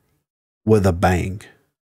 2024 with a bang.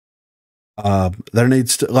 There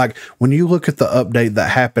needs to, like, when you look at the update that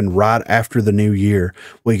happened right after the new year,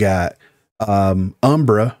 we got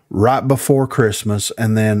Umbra right before Christmas,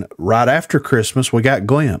 and then right after Christmas we got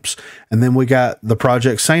Glimpse, and then we got the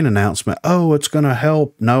Project Saint announcement. Oh, it's going to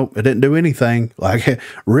help. Nope, it didn't do anything. Like,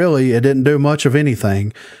 really, it didn't do much of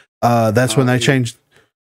anything. That's when they changed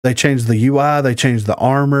the UI, they changed the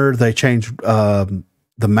armor, they changed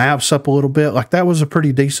the maps up a little bit. Like, that was a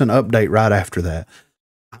pretty decent update right after that.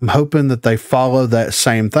 I'm hoping that they follow that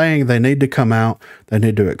same thing. They need to come out. They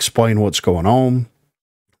need to explain what's going on.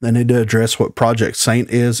 They need to address what Project Saint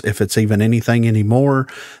is, if it's even anything anymore.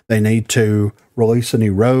 They need to release a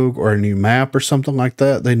new rogue or a new map or something like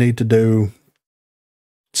that. They need to do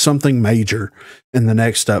something major in the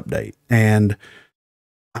next update. And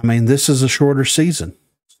I mean, this is a shorter season,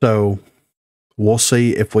 so we'll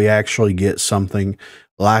see if we actually get something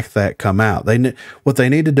like that come out. What they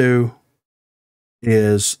need to do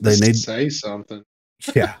is they need to say something.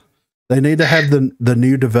 Yeah. They need to have the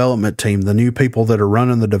new development team, the new people that are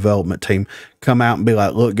running the development team, come out and be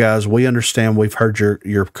like, look, guys, we understand, we've heard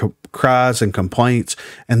your cries and complaints,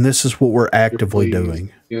 and this is what we're actively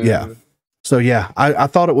doing. Yeah. So, yeah, I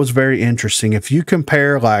thought it was very interesting. If you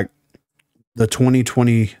compare, like, the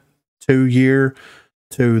 2022 year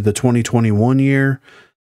to the 2021 year,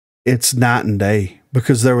 it's night and day,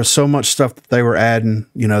 because there was so much stuff that they were adding.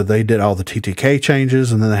 You know, they did all the TTK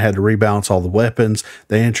changes, and then they had to rebalance all the weapons.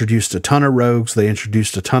 They introduced a ton of rogues. They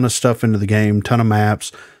introduced a ton of stuff into the game, ton of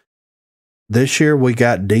maps. This year we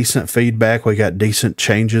got decent feedback. We got decent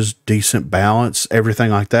changes, decent balance,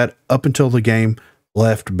 everything like that, up until the game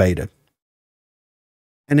left beta.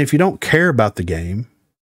 And if you don't care about the game,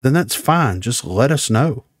 then that's fine. Just let us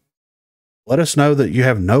know. Let us know that you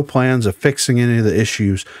have no plans of fixing any of the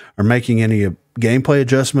issues or making any gameplay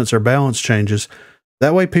adjustments or balance changes.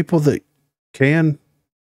 That way people that can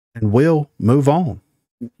and will move on.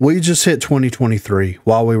 We just hit 2023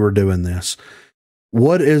 while we were doing this.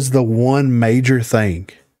 What is the one major thing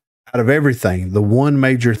out of everything, the one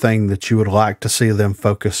major thing that you would like to see them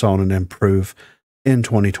focus on and improve in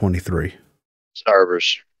 2023?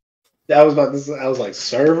 Servers. I was about to say, I was like,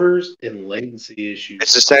 servers and latency issues.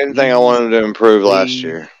 It's the same thing I wanted to improve last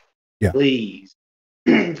year. Yeah. Please.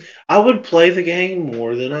 I would play the game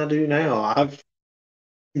more than I do now. I've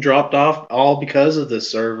dropped off all because of the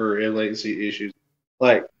server and latency issues.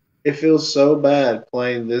 Like, it feels so bad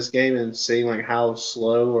playing this game and seeing like how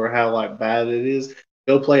slow or how like bad it is.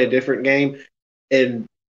 Go play a different game and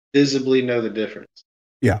visibly know the difference.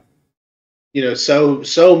 Yeah. You know,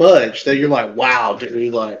 so much that you're like, wow,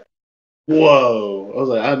 dude, like, whoa. I was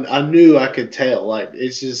like, I knew I could tell. Like,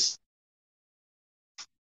 it's just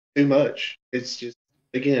too much. It's just,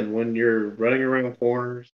 again, when you're running around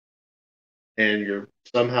corners and you're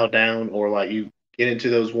somehow down, or like you get into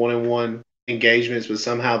those 1-on-1 engagements, but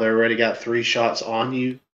somehow they already got 3 shots on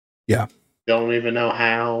you. Yeah. Don't even know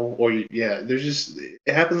how, or there's just,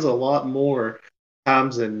 it happens a lot more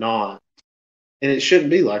times than not. And it shouldn't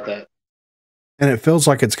be like that. And it feels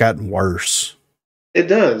like it's gotten worse. It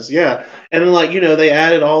does, yeah. And then, like, you know, they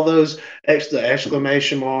added all those the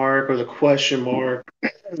exclamation mark or the question mark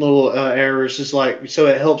little errors, just like, so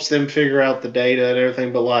it helps them figure out the data and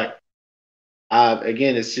everything. But like,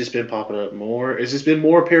 again, it's just been popping up more. It's just been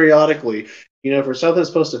more periodically. You know, for something that's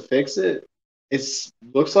supposed to fix it,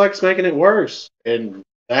 looks like it's making it worse, and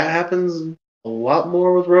that happens a lot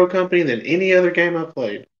more with Rogue Company than any other game I've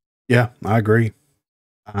played. Yeah, I agree.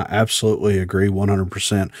 I absolutely agree,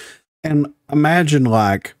 100%. And imagine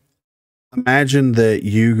that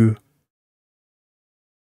you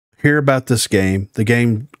hear about this game. The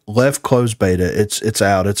game left closed beta. It's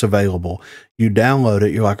out. It's available. You download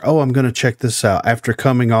it. You're like, oh, I'm going to check this out after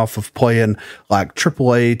coming off of playing like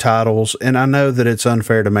AAA titles. And I know that it's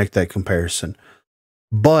unfair to make that comparison,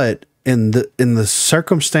 but in the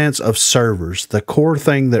circumstance of servers, the core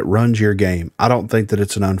thing that runs your game, I don't think that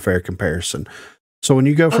it's an unfair comparison. So when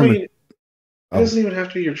you go from it doesn't even have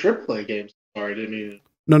to be your AAA games. Sorry, I didn't mean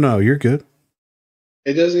to. No, you're good.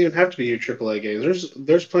 It doesn't even have to be your AAA games.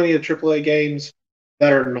 There's plenty of AAA games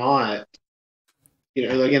that are not,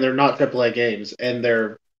 again, they're not AAA games, and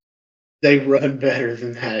they run better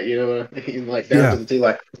than that. You know what I mean? Like down to the T.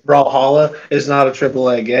 Like Brawlhalla is not a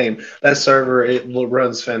AAA game. That server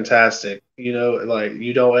runs fantastic. Like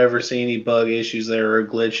you don't ever see any bug issues there or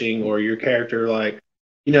glitching or your character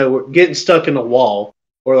getting stuck in a wall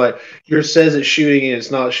or like yours says it's shooting and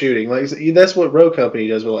it's not shooting. Like that's what Rogue Company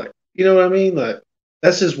does. But like you know what I mean? Like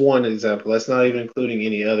that's just one example. That's not even including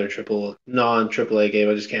any other non-AAA game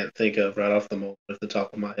I just can't think of right off the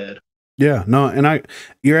top of my head. Yeah, no, and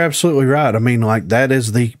you're absolutely right. I mean, like that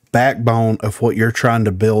is the backbone of what you're trying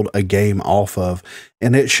to build a game off of,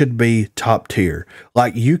 and it should be top tier.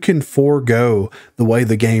 Like you can forego the way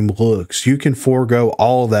the game looks. You can forego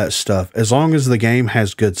all of that stuff as long as the game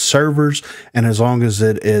has good servers and as long as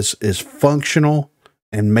it is functional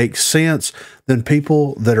and makes sense, then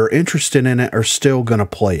people that are interested in it are still going to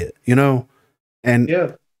play it, And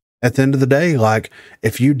yeah. At the end of the day, like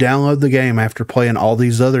if you download the game after playing all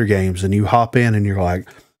these other games and you hop in and you're like,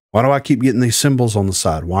 why do I keep getting these symbols on the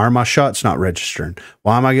side? Why are my shots not registering?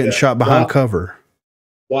 Why am I getting shot behind cover?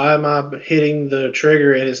 Why am I hitting the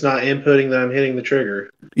trigger and it's not inputting that I'm hitting the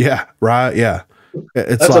trigger? Yeah, right. Yeah.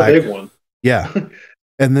 That's like, a big one. Yeah.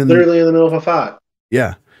 And then literally in the middle of a fight.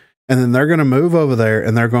 Yeah. And then they're going to move over there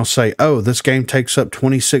and they're going to say, oh, this game takes up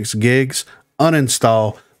 26 gigs,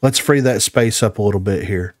 uninstall. Let's free that space up a little bit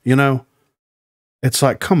here. It's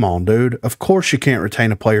like, come on, dude. Of course you can't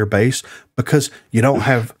retain a player base because you don't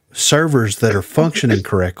have servers that are functioning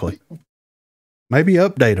correctly. Maybe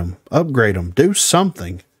update them, upgrade them, do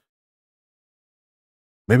something.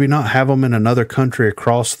 Maybe not have them in another country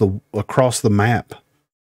across the map.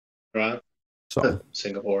 Right. So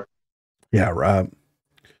Singapore. Yeah, right.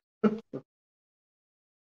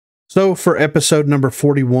 So for episode number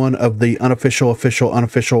 41 of the unofficial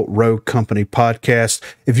Rogue Company podcast,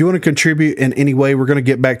 if you want to contribute in any way, we're going to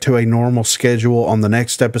get back to a normal schedule on the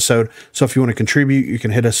next episode. So if you want to contribute, you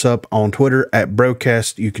can hit us up on Twitter at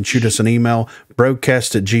Broguecast. You can shoot us an email,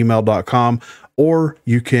 broguecast@gmail.com, or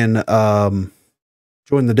you can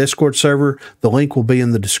join the Discord server. The link will be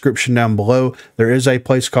in the description down below. There is a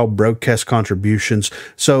place called Broguecast Contributions.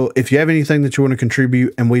 So if you have anything that you want to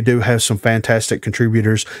contribute, and we do have some fantastic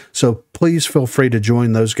contributors, so please feel free to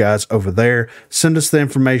join those guys over there. Send us the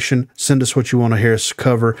information, send us what you want to hear us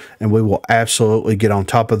cover, and we will absolutely get on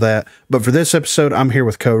top of that. But for this episode, I'm here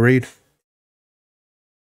with Co Reed.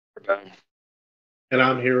 And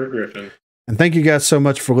I'm here with Griffin. And thank you guys so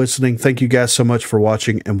much for listening. Thank you guys so much for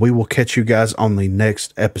watching, and we will catch you guys on the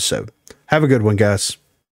next episode. Have a good one, guys.